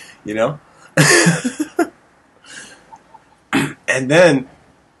sundown? You know? And then,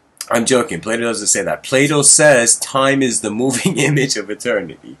 I'm joking, Plato doesn't say that. Plato says time is the moving image of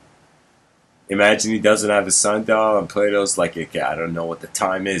eternity. Imagine he doesn't have a sundial, and Plato's like, okay, I don't know what the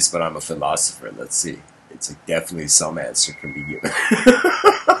time is, but I'm a philosopher. Let's see. It's like definitely some answer can be given.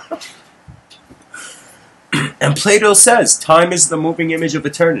 And Plato says, time is the moving image of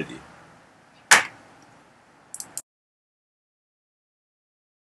eternity.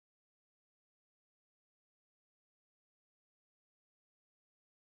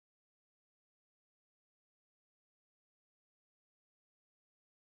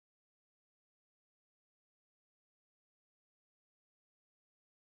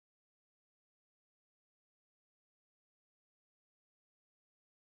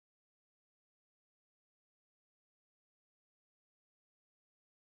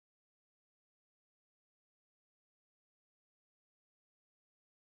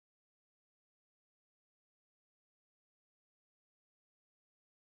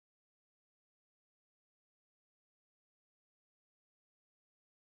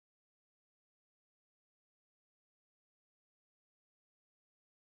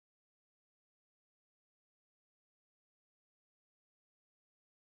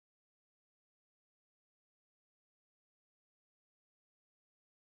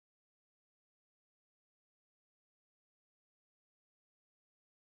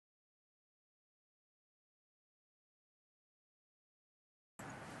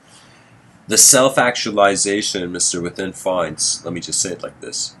 The self-actualization Mr. Within finds, let me just say it like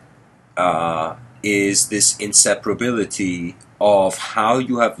this, is this inseparability of how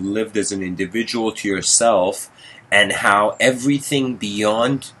you have lived as an individual to yourself, and how everything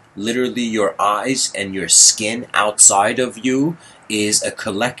beyond literally your eyes and your skin outside of you is a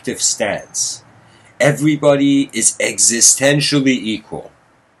collective stance. Everybody is existentially equal,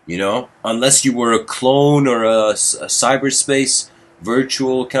 you know, unless you were a clone or a cyberspace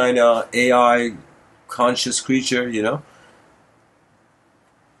virtual kind of AI conscious creature, you know?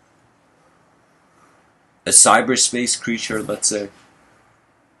 A cyberspace creature, let's say.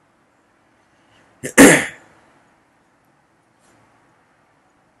 The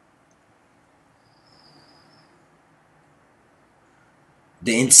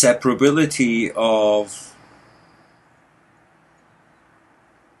inseparability of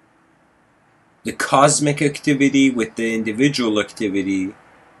the cosmic activity with the individual activity,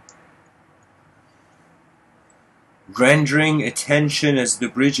 rendering attention as the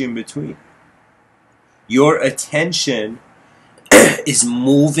bridge in between. Your attention is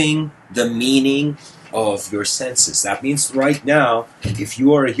moving the meaning of your senses. That means right now, if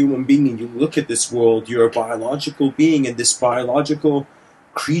you are a human being and you look at this world, you're a biological being, and this biological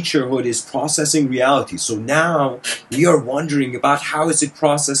creaturehood is processing reality. So now we are wondering about how is it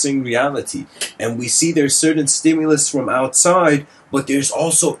processing reality, and we see there's certain stimulus from outside, but there's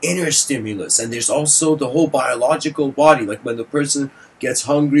also inner stimulus, and there's also the whole biological body. Like when the person gets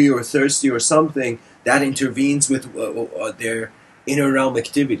hungry or thirsty or something, that intervenes with inner realm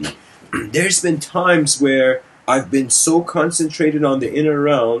activity. There's been times where I've been so concentrated on the inner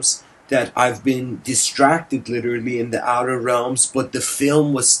realms that I've been distracted literally in the outer realms, but the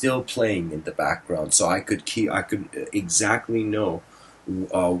film was still playing in the background, so I could exactly know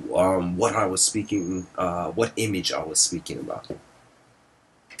what I was speaking, what image I was speaking about.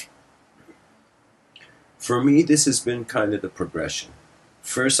 For me, this has been kind of the progression.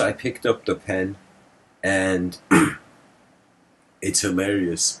 First, I picked up the pen, and it's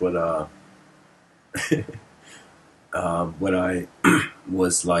hilarious, but when I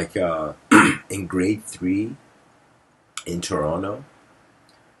was like in grade 3 in Toronto,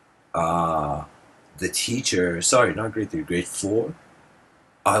 the teacher, sorry, not grade 3, grade 4,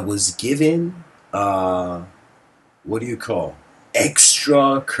 I was given, what do you call,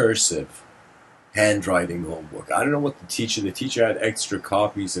 extra cursive handwriting homework. I don't know what the teacher had extra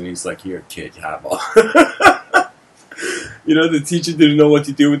copies, and he's like, here, kid, have all. You know, the teacher didn't know what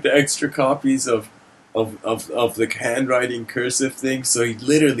to do with the extra copies of the handwriting cursive thing, so he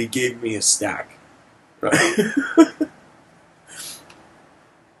literally gave me a stack, right?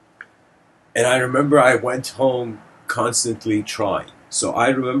 And I remember I went home constantly trying. So I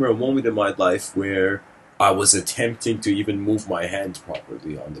remember a moment in my life where I was attempting to even move my hand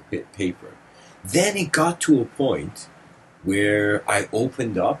properly on the paper. Then it got to a point where I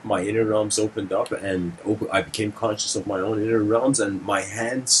opened up, my inner realms opened up, and I became conscious of my own inner realms, and my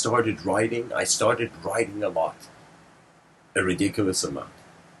hand started writing. I started writing a lot, a ridiculous amount.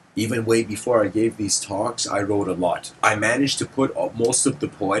 Even way before I gave these talks, I wrote a lot. I managed to put up most of the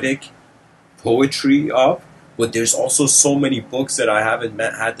poetry up, but there's also so many books that I haven't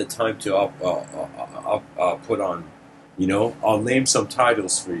had the time to put on. You know, I'll name some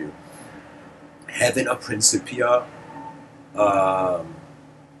titles for you. Heaven of Principia,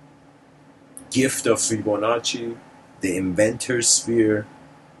 Gift of Fibonacci, The Inventor's Sphere,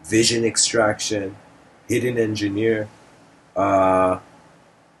 Vision Extraction, Hidden Engineer, the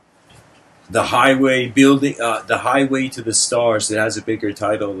Highway the Highway to the Stars. It has a bigger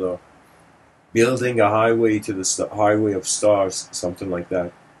title though. Building a Highway to the Highway of Stars, something like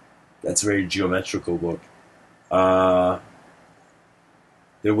that. That's a very geometrical book.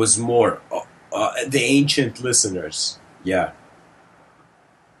 There was more. The Ancient Listeners. Yeah.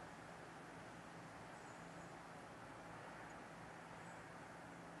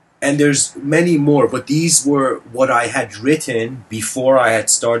 And there's many more, but these were what I had written before I had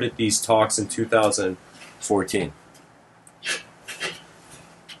started these talks in 2014.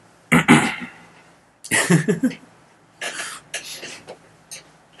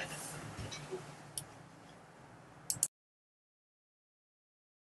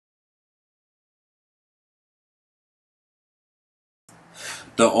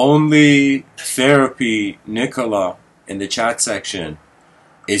 The only therapy, Nicola, in the chat section,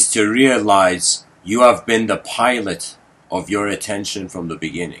 is to realize you have been the pilot of your attention from the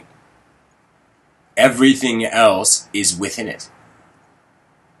beginning. Everything else is within it.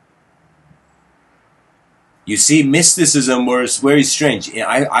 You see, mysticism was very strange.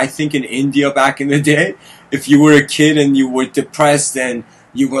 I think in India back in the day, if you were a kid and you were depressed and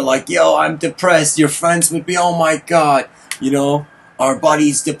you were like, yo, I'm depressed, your friends would be, oh my God, you know, our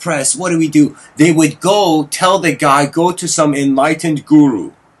body's depressed, what do we do? They would go tell the guy, go to some enlightened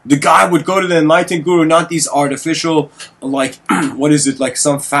guru. The guy would go to the enlightened guru, not these artificial, like, what is it, like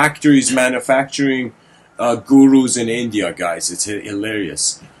some factories manufacturing gurus in India, guys. It's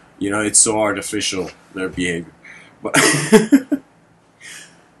hilarious. You know, it's so artificial, their behavior. But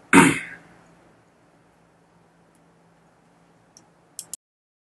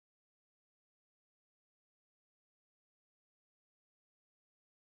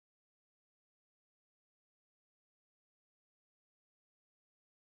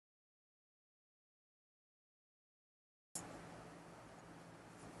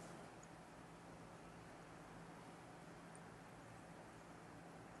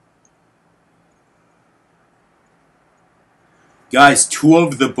guys, 2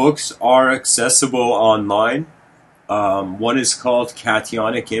 of the books are accessible online. One is called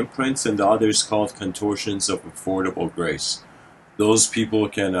Cationic Imprints, and the other is called Contortions of Affordable Grace. Those people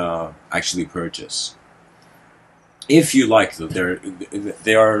can actually purchase. If you like them,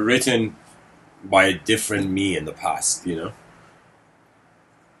 they are written by a different me in the past, you know.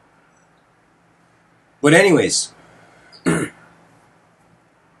 But anyways,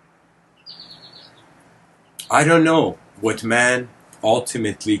 I don't know what man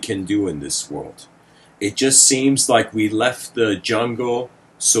ultimately can do in this world. It just seems like we left the jungle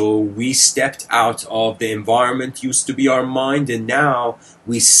So we stepped out of the environment, used to be our mind, and now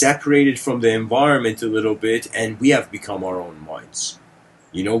we separated from the environment a little bit, and we have become our own minds.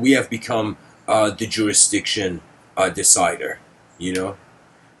 You know, we have become the jurisdiction decider. You know,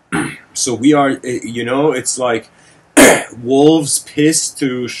 so we are. You know, it's like wolves pissed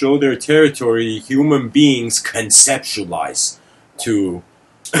to show their territory. Human beings conceptualize to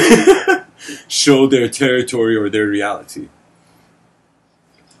show their territory or their reality.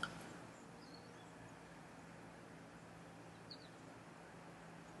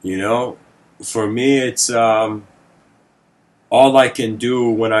 You know, for me, it's all I can do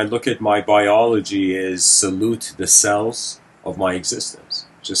when I look at my biology is salute the cells of my existence.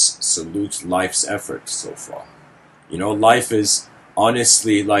 Just salute life's effort so far. You know, life is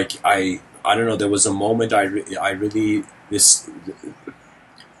honestly like I don't know. There was a moment I really this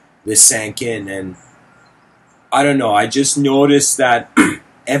sank in, and I don't know. I just noticed that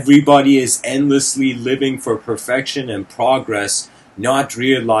everybody is endlessly living for perfection and progress, not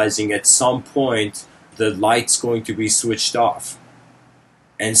realizing at some point the light's going to be switched off.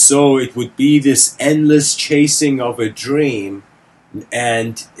 And so it would be this endless chasing of a dream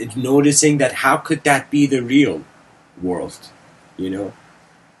and noticing that how could that be the real world, you know?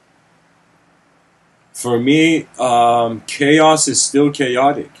 For me, chaos is still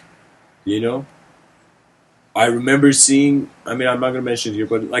chaotic, you know? I remember seeing, I mean, I'm not going to mention it here,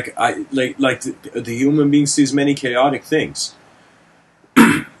 but the human being sees many chaotic things.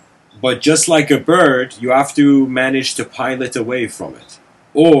 But just like a bird, you have to manage to pilot away from it.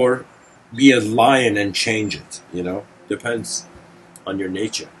 Or be a lion and change it, you know? Depends on your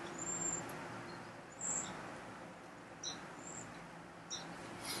nature.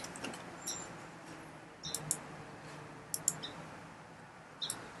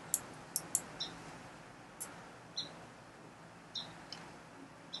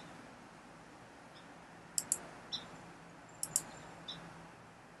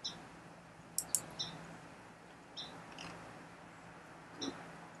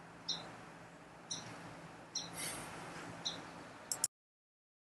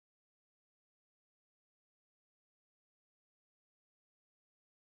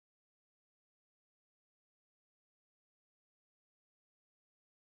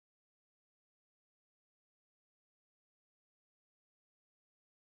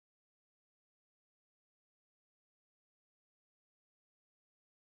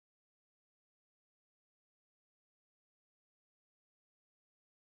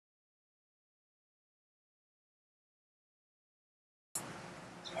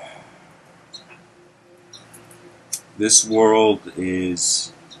 This world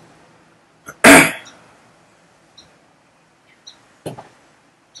is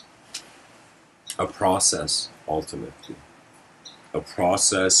a process, ultimately. A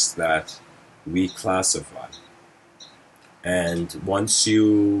process that we classify. And once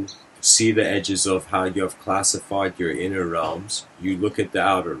you see the edges of how you have classified your inner realms, you look at the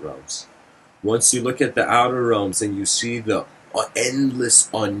outer realms. Once you look at the outer realms and you see the endless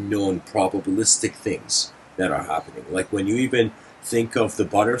unknown probabilistic things that are happening, like when you even think of the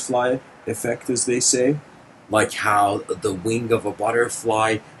butterfly effect, as they say, like how the wing of a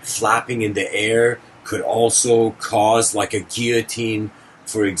butterfly flapping in the air could also cause like a guillotine,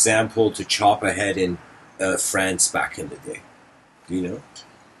 for example, to chop a head in France back in the day. You know,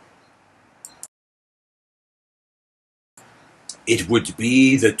 it would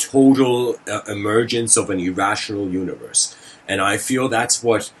be the total emergence of an irrational universe, and I feel that's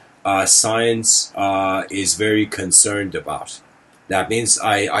what science is very concerned about. That means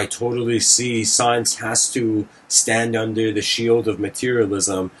I totally see science has to stand under the shield of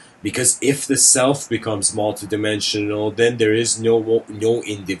materialism, because if the self becomes multidimensional, then there is no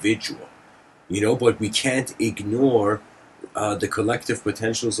individual, you know. But we can't ignore the collective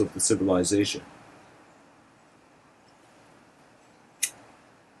potentials of the civilization.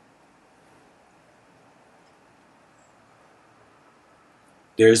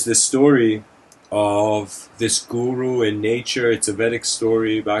 There's this story of this guru in nature. It's a Vedic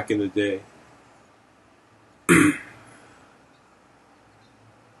story back in the day.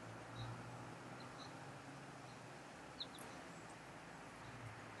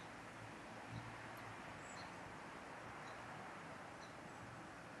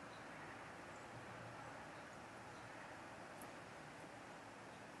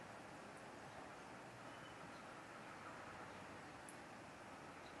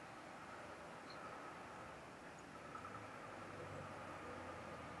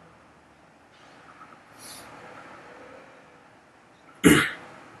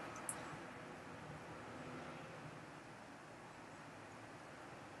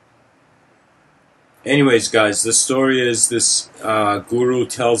 Anyways, guys, the story is this guru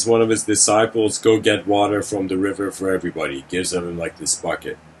tells one of his disciples, go get water from the river for everybody. Gives them like this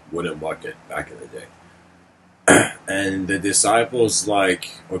bucket, wooden bucket, back in the day. And the disciple's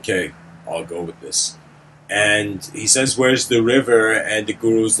like, okay, I'll go with this. And he says, where's the river? And the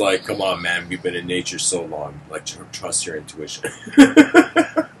guru's like, come on, man, we've been in nature so long. Like, trust your intuition.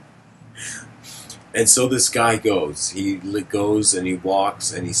 And so this guy goes. He goes and he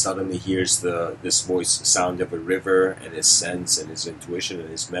walks, and he suddenly hears this voice, sound of a river, and his sense and his intuition and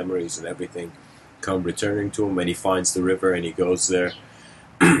his memories and everything come returning to him. And he finds the river, and he goes there.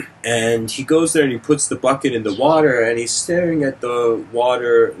 And he goes there and he puts the bucket in the water, and he's staring at the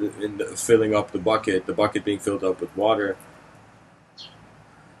water filling up the bucket being filled up with water.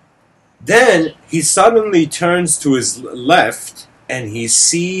 Then he suddenly turns to his left, and he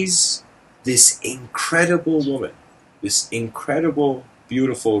sees this incredible woman, this incredible,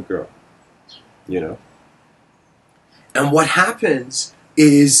 beautiful girl, you know. And what happens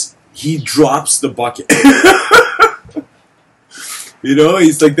is he drops the bucket. You know,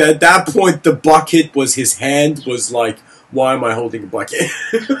 he's like, at that point, the bucket was, his hand was like, why am I holding a bucket?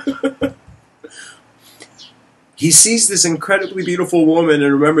 He sees this incredibly beautiful woman,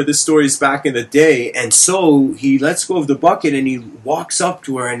 and remember, this story is back in the day, and so he lets go of the bucket, and he walks up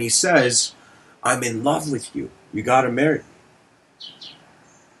to her, and he says, I'm in love with you. You gotta marry me.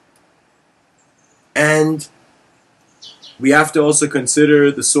 And we have to also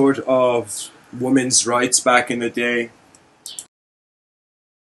consider the sort of women's rights back in the day.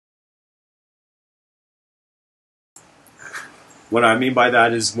 What I mean by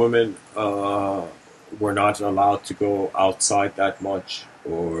that is women were not allowed to go outside that much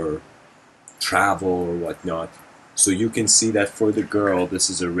or travel or whatnot. So you can see that for the girl, this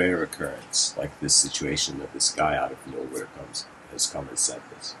is a rare occurrence, like this situation that this guy out of nowhere has come and said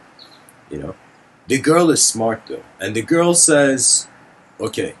this. You know, the girl is smart though, and the girl says,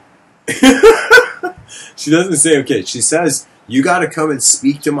 "Okay." She doesn't say okay. She says, "You got to come and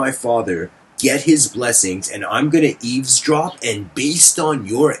speak to my father, get his blessings, and I'm gonna eavesdrop, and based on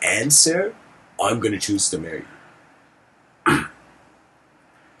your answer, I'm gonna choose to marry you."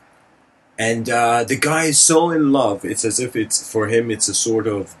 And the guy is so in love, it's as if for him it's a sort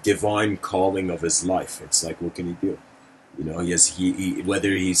of divine calling of his life. It's like, what can he do? You know, he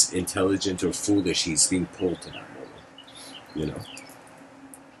whether he's intelligent or foolish, he's being pulled to that moment. You know?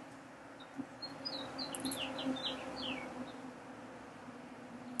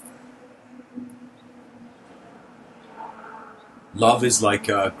 Love is like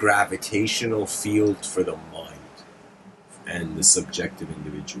a gravitational field for the mind and the subjective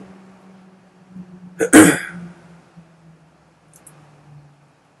individual.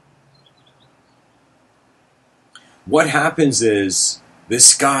 What happens is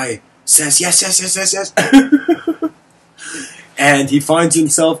this guy says yes, yes, yes, yes, yes. And he finds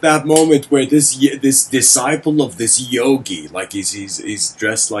himself that moment where this disciple of this yogi, like he's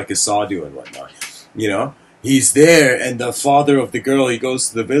dressed like a sadhu and whatnot, you know, he's there, and the father of the girl, he goes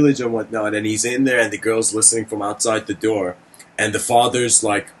to the village and whatnot, and he's in there, and the girl's listening from outside the door, and the father's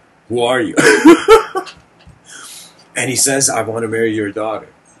like, "Who are you?" And he says, "I want to marry your daughter,"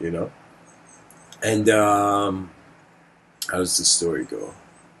 you know? And how does the story go?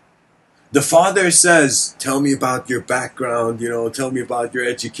 The father says, "Tell me about your background, you know, tell me about your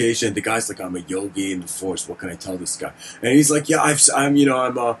education." The guy's like, "I'm a yogi in the forest, what can I tell this guy?" And he's like, "Yeah, I'm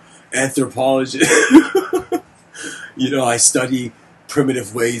a anthropologist." You know, I study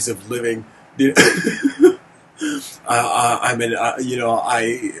primitive ways of living. I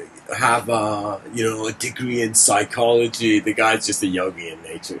have a degree in psychology. The guy's just a yogi in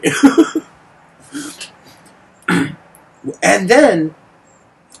nature. And then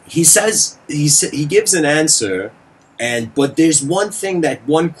he says, he gives an answer, but there's one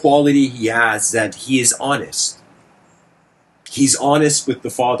quality he has, that he is honest. He's honest with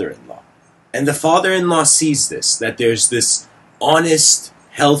the father-in-law. And the father-in-law sees this, that there's this honest,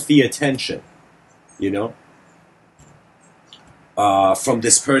 healthy attention, you know, from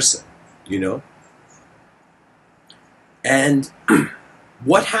this person, you know. And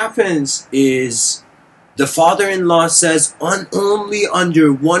what happens is the father-in-law says, only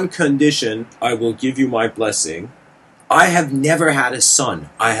under one condition I will give you my blessing. I have never had a son.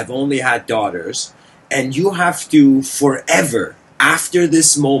 I have only had daughters. And you have to forever, after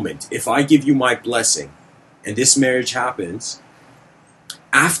this moment, if I give you my blessing and this marriage happens,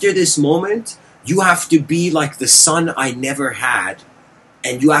 after this moment, you have to be like the son I never had,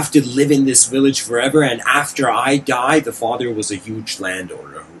 and you have to live in this village forever. And after I die, the father was a huge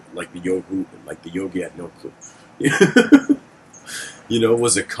landowner, like the yogi had no clue. You know,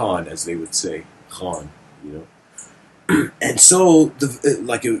 was a Khan, as they would say. Khan, and so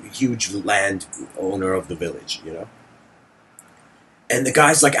like a huge land owner of the village, and the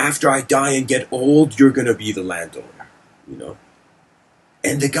guy's like, after I die and get old, you're gonna be the landowner, you know,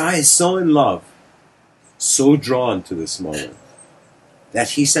 and the guy is so in love, so drawn to this moment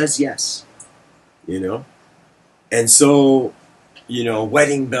that he says yes, you know, and so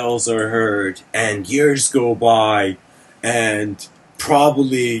wedding bells are heard, and years go by, and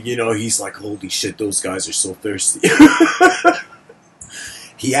probably, he's like, holy shit, those guys are so thirsty.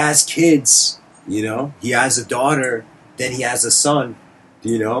 He has kids, he has a daughter, then he has a son,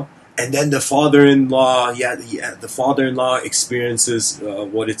 and then the father-in-law, the father-in-law experiences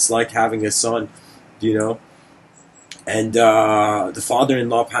what it's like having a son, you know, and the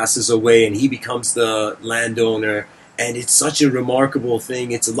father-in-law passes away, and he becomes the landowner. And it's such a remarkable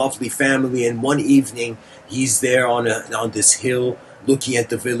thing. It's a lovely family. And one evening, he's there on this hill, looking at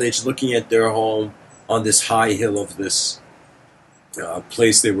the village, looking at their home on this high hill of this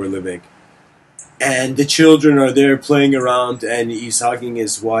place they were living. And the children are there playing around, and he's hugging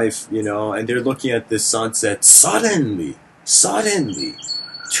his wife, and they're looking at this sunset. Suddenly,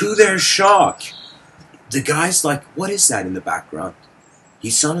 to their shock, the guy's like, what is that in the background? He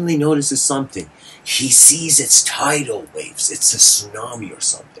suddenly notices something. He sees it's tidal waves. It's a tsunami or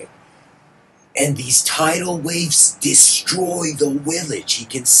something. And these tidal waves destroy the village. He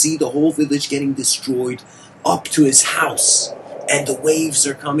can see the whole village getting destroyed up to his house. And the waves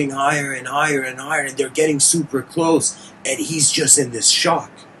are coming higher and higher and higher, and they're getting super close. And he's just in this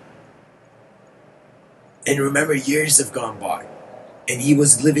shock. And remember, years have gone by. And he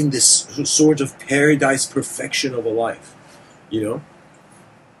was living this sort of paradise perfection of a life,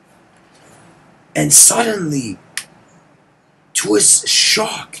 And suddenly, to his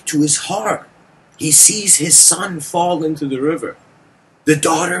shock, to his horror, he sees his son fall into the river. The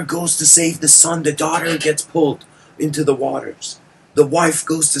daughter goes to save the son. The daughter gets pulled into the waters. The wife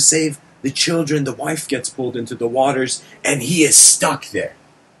goes to save the children. The wife gets pulled into the waters. And he is stuck there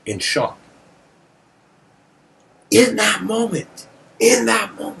in shock. In that moment,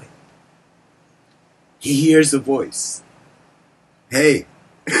 he hears a voice. Hey,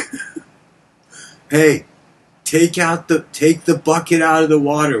 hey, take the bucket out of the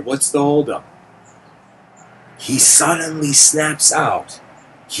water. What's the holdup? He suddenly snaps out.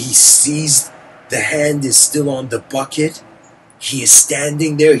 He sees the hand is still on the bucket. He is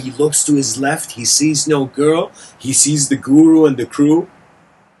standing there. He looks to his left. He sees no girl. He sees the guru and the crew.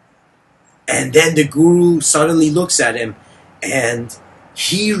 And then the guru suddenly looks at him, and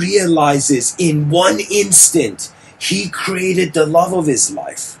he realizes in one instant he created the love of his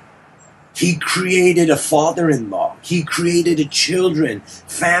life. He created a father-in-law. He created a children,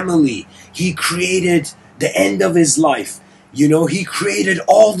 family. He created the end of his life. He created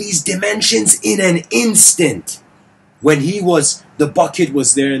all these dimensions in an instant when the bucket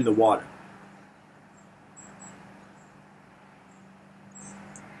was there in the water.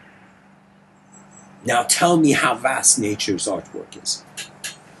 Now tell me how vast nature's artwork is.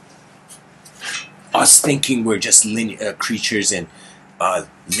 Us thinking we're just creatures in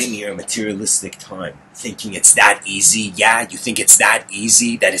linear materialistic time, thinking it's that easy. Yeah, you think it's that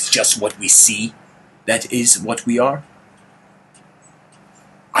easy, that it's just what we see, that is what we are?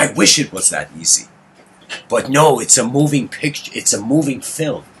 I wish it was that easy. But no, it's a moving picture, it's a moving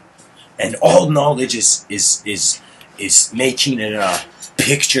film. And all knowledge is making it a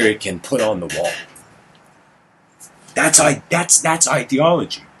picture it can put on the wall. That's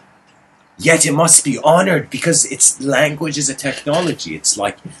ideology. Yet it must be honored because language is a technology. It's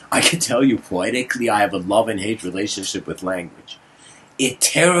like, I can tell you poetically, I have a love and hate relationship with language. It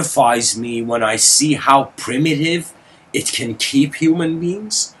terrifies me when I see how primitive it can keep human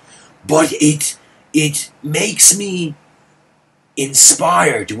beings, but it makes me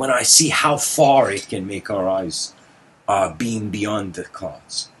inspired when I see how far it can make our eyes beam beyond the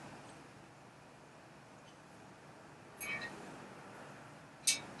clouds.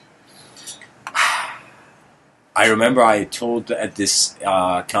 I remember I told at this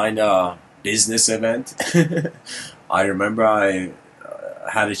kind of business event, I remember I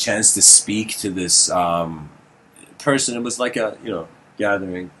had a chance to speak to this person. It was like a,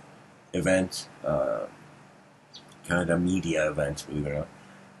 gathering event, kind of media event, believe it or not.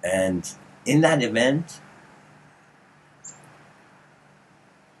 And in that event,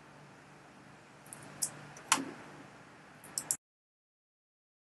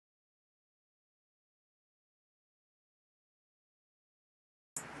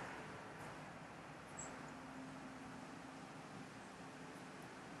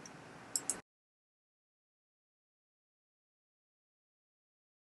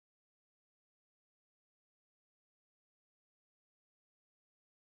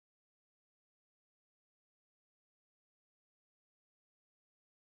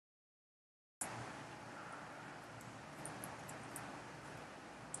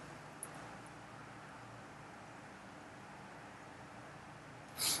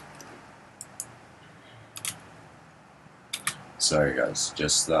 Sorry guys,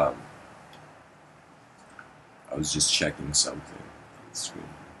 just I was just checking something on the screen.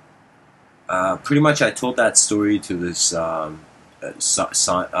 Pretty much I told that story to this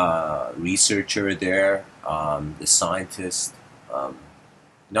researcher there, the scientist,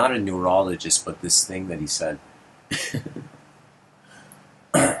 not a neurologist, but this thing that he said.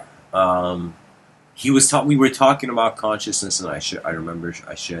 We were talking about consciousness, and I remember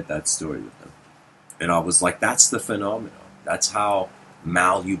I shared that story with him, and I was like, that's the phenomenon. That's how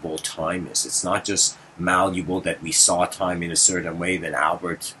malleable time is. It's not just malleable that we saw time in a certain way. Then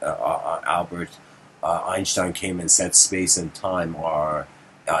Albert Einstein came and said space and time are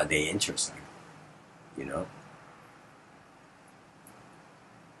they intersect. You know.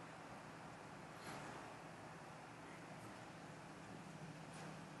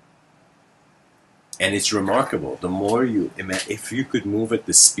 And it's remarkable. The more if you could move at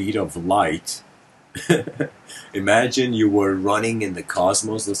the speed of light, imagine you were running in the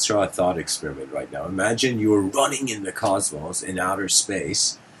cosmos. Let's try a thought experiment right now. Imagine you were running in the cosmos in outer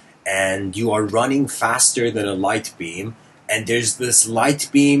space, and you are running faster than a light beam, and there's this light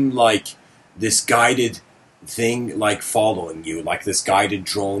beam, like this guided thing, like following you, like this guided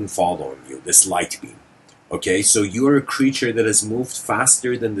drone following you, this light beam. Okay, so you're a creature that has moved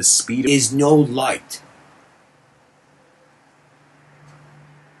faster than the speed is no light.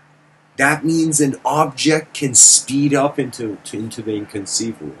 That means an object can speed up into the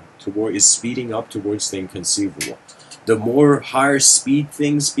inconceivable. Is speeding up towards the inconceivable. The more higher speed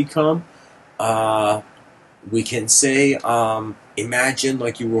things become, we can say, imagine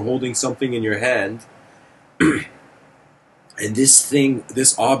like you were holding something in your hand. And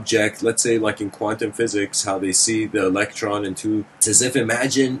this object, let's say like in quantum physics, how they see the electron into, it's as if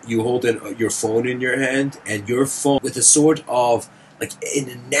imagine you hold your phone in your hand, and your phone with a sort of, like in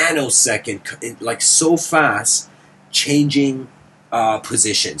a nanosecond, like so fast, changing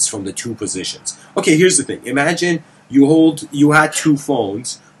positions from the two positions. Okay, here's the thing. Imagine you had two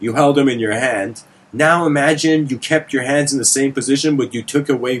phones, you held them in your hand. Now imagine you kept your hands in the same position, but you took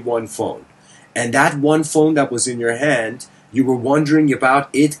away one phone. And that one phone that was in your hand, you were wondering about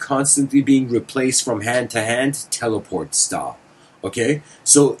it constantly being replaced from hand to hand, teleport style. Okay?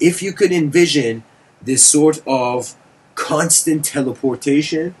 So if you could envision this sort of constant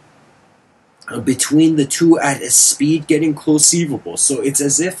teleportation between the two at a speed getting conceivable. So it's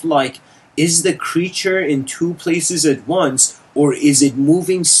as if like, is the creature in two places at once, or is it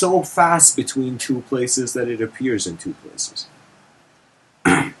moving so fast between two places that it appears in two places?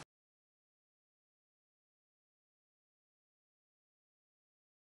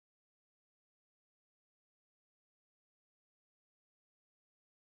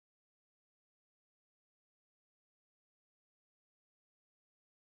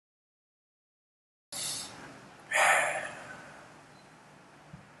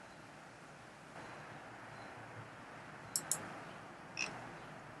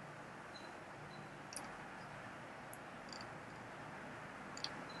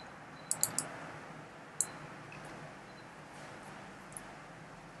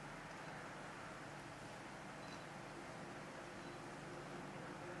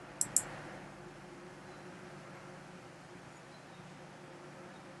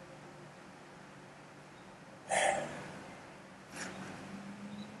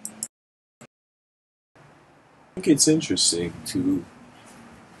 I think it's interesting to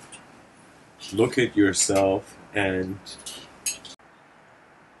look at yourself and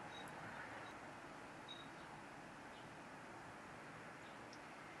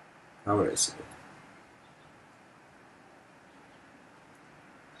how would I say it?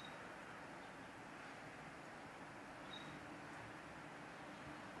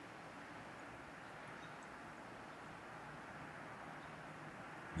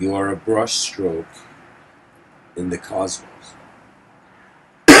 You are a brushstroke in the cosmos.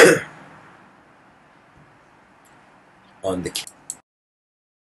 On the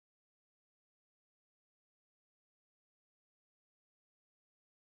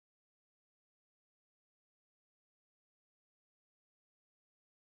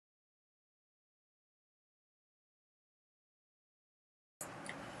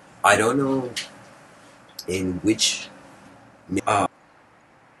I don't know in which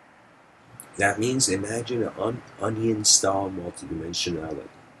that means imagine an onion style multidimensionality.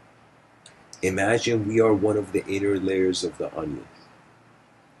 Imagine we are one of the inner layers of the onion.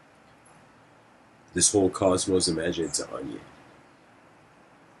 This whole cosmos, imagine it's an onion.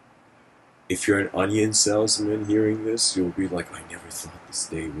 If you're an onion salesman hearing this, you'll be like, I never thought this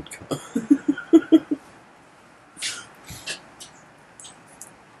day would come.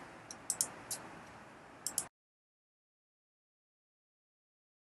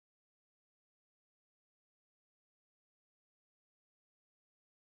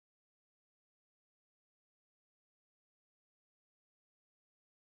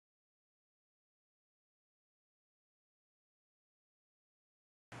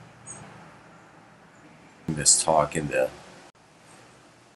 this talk in the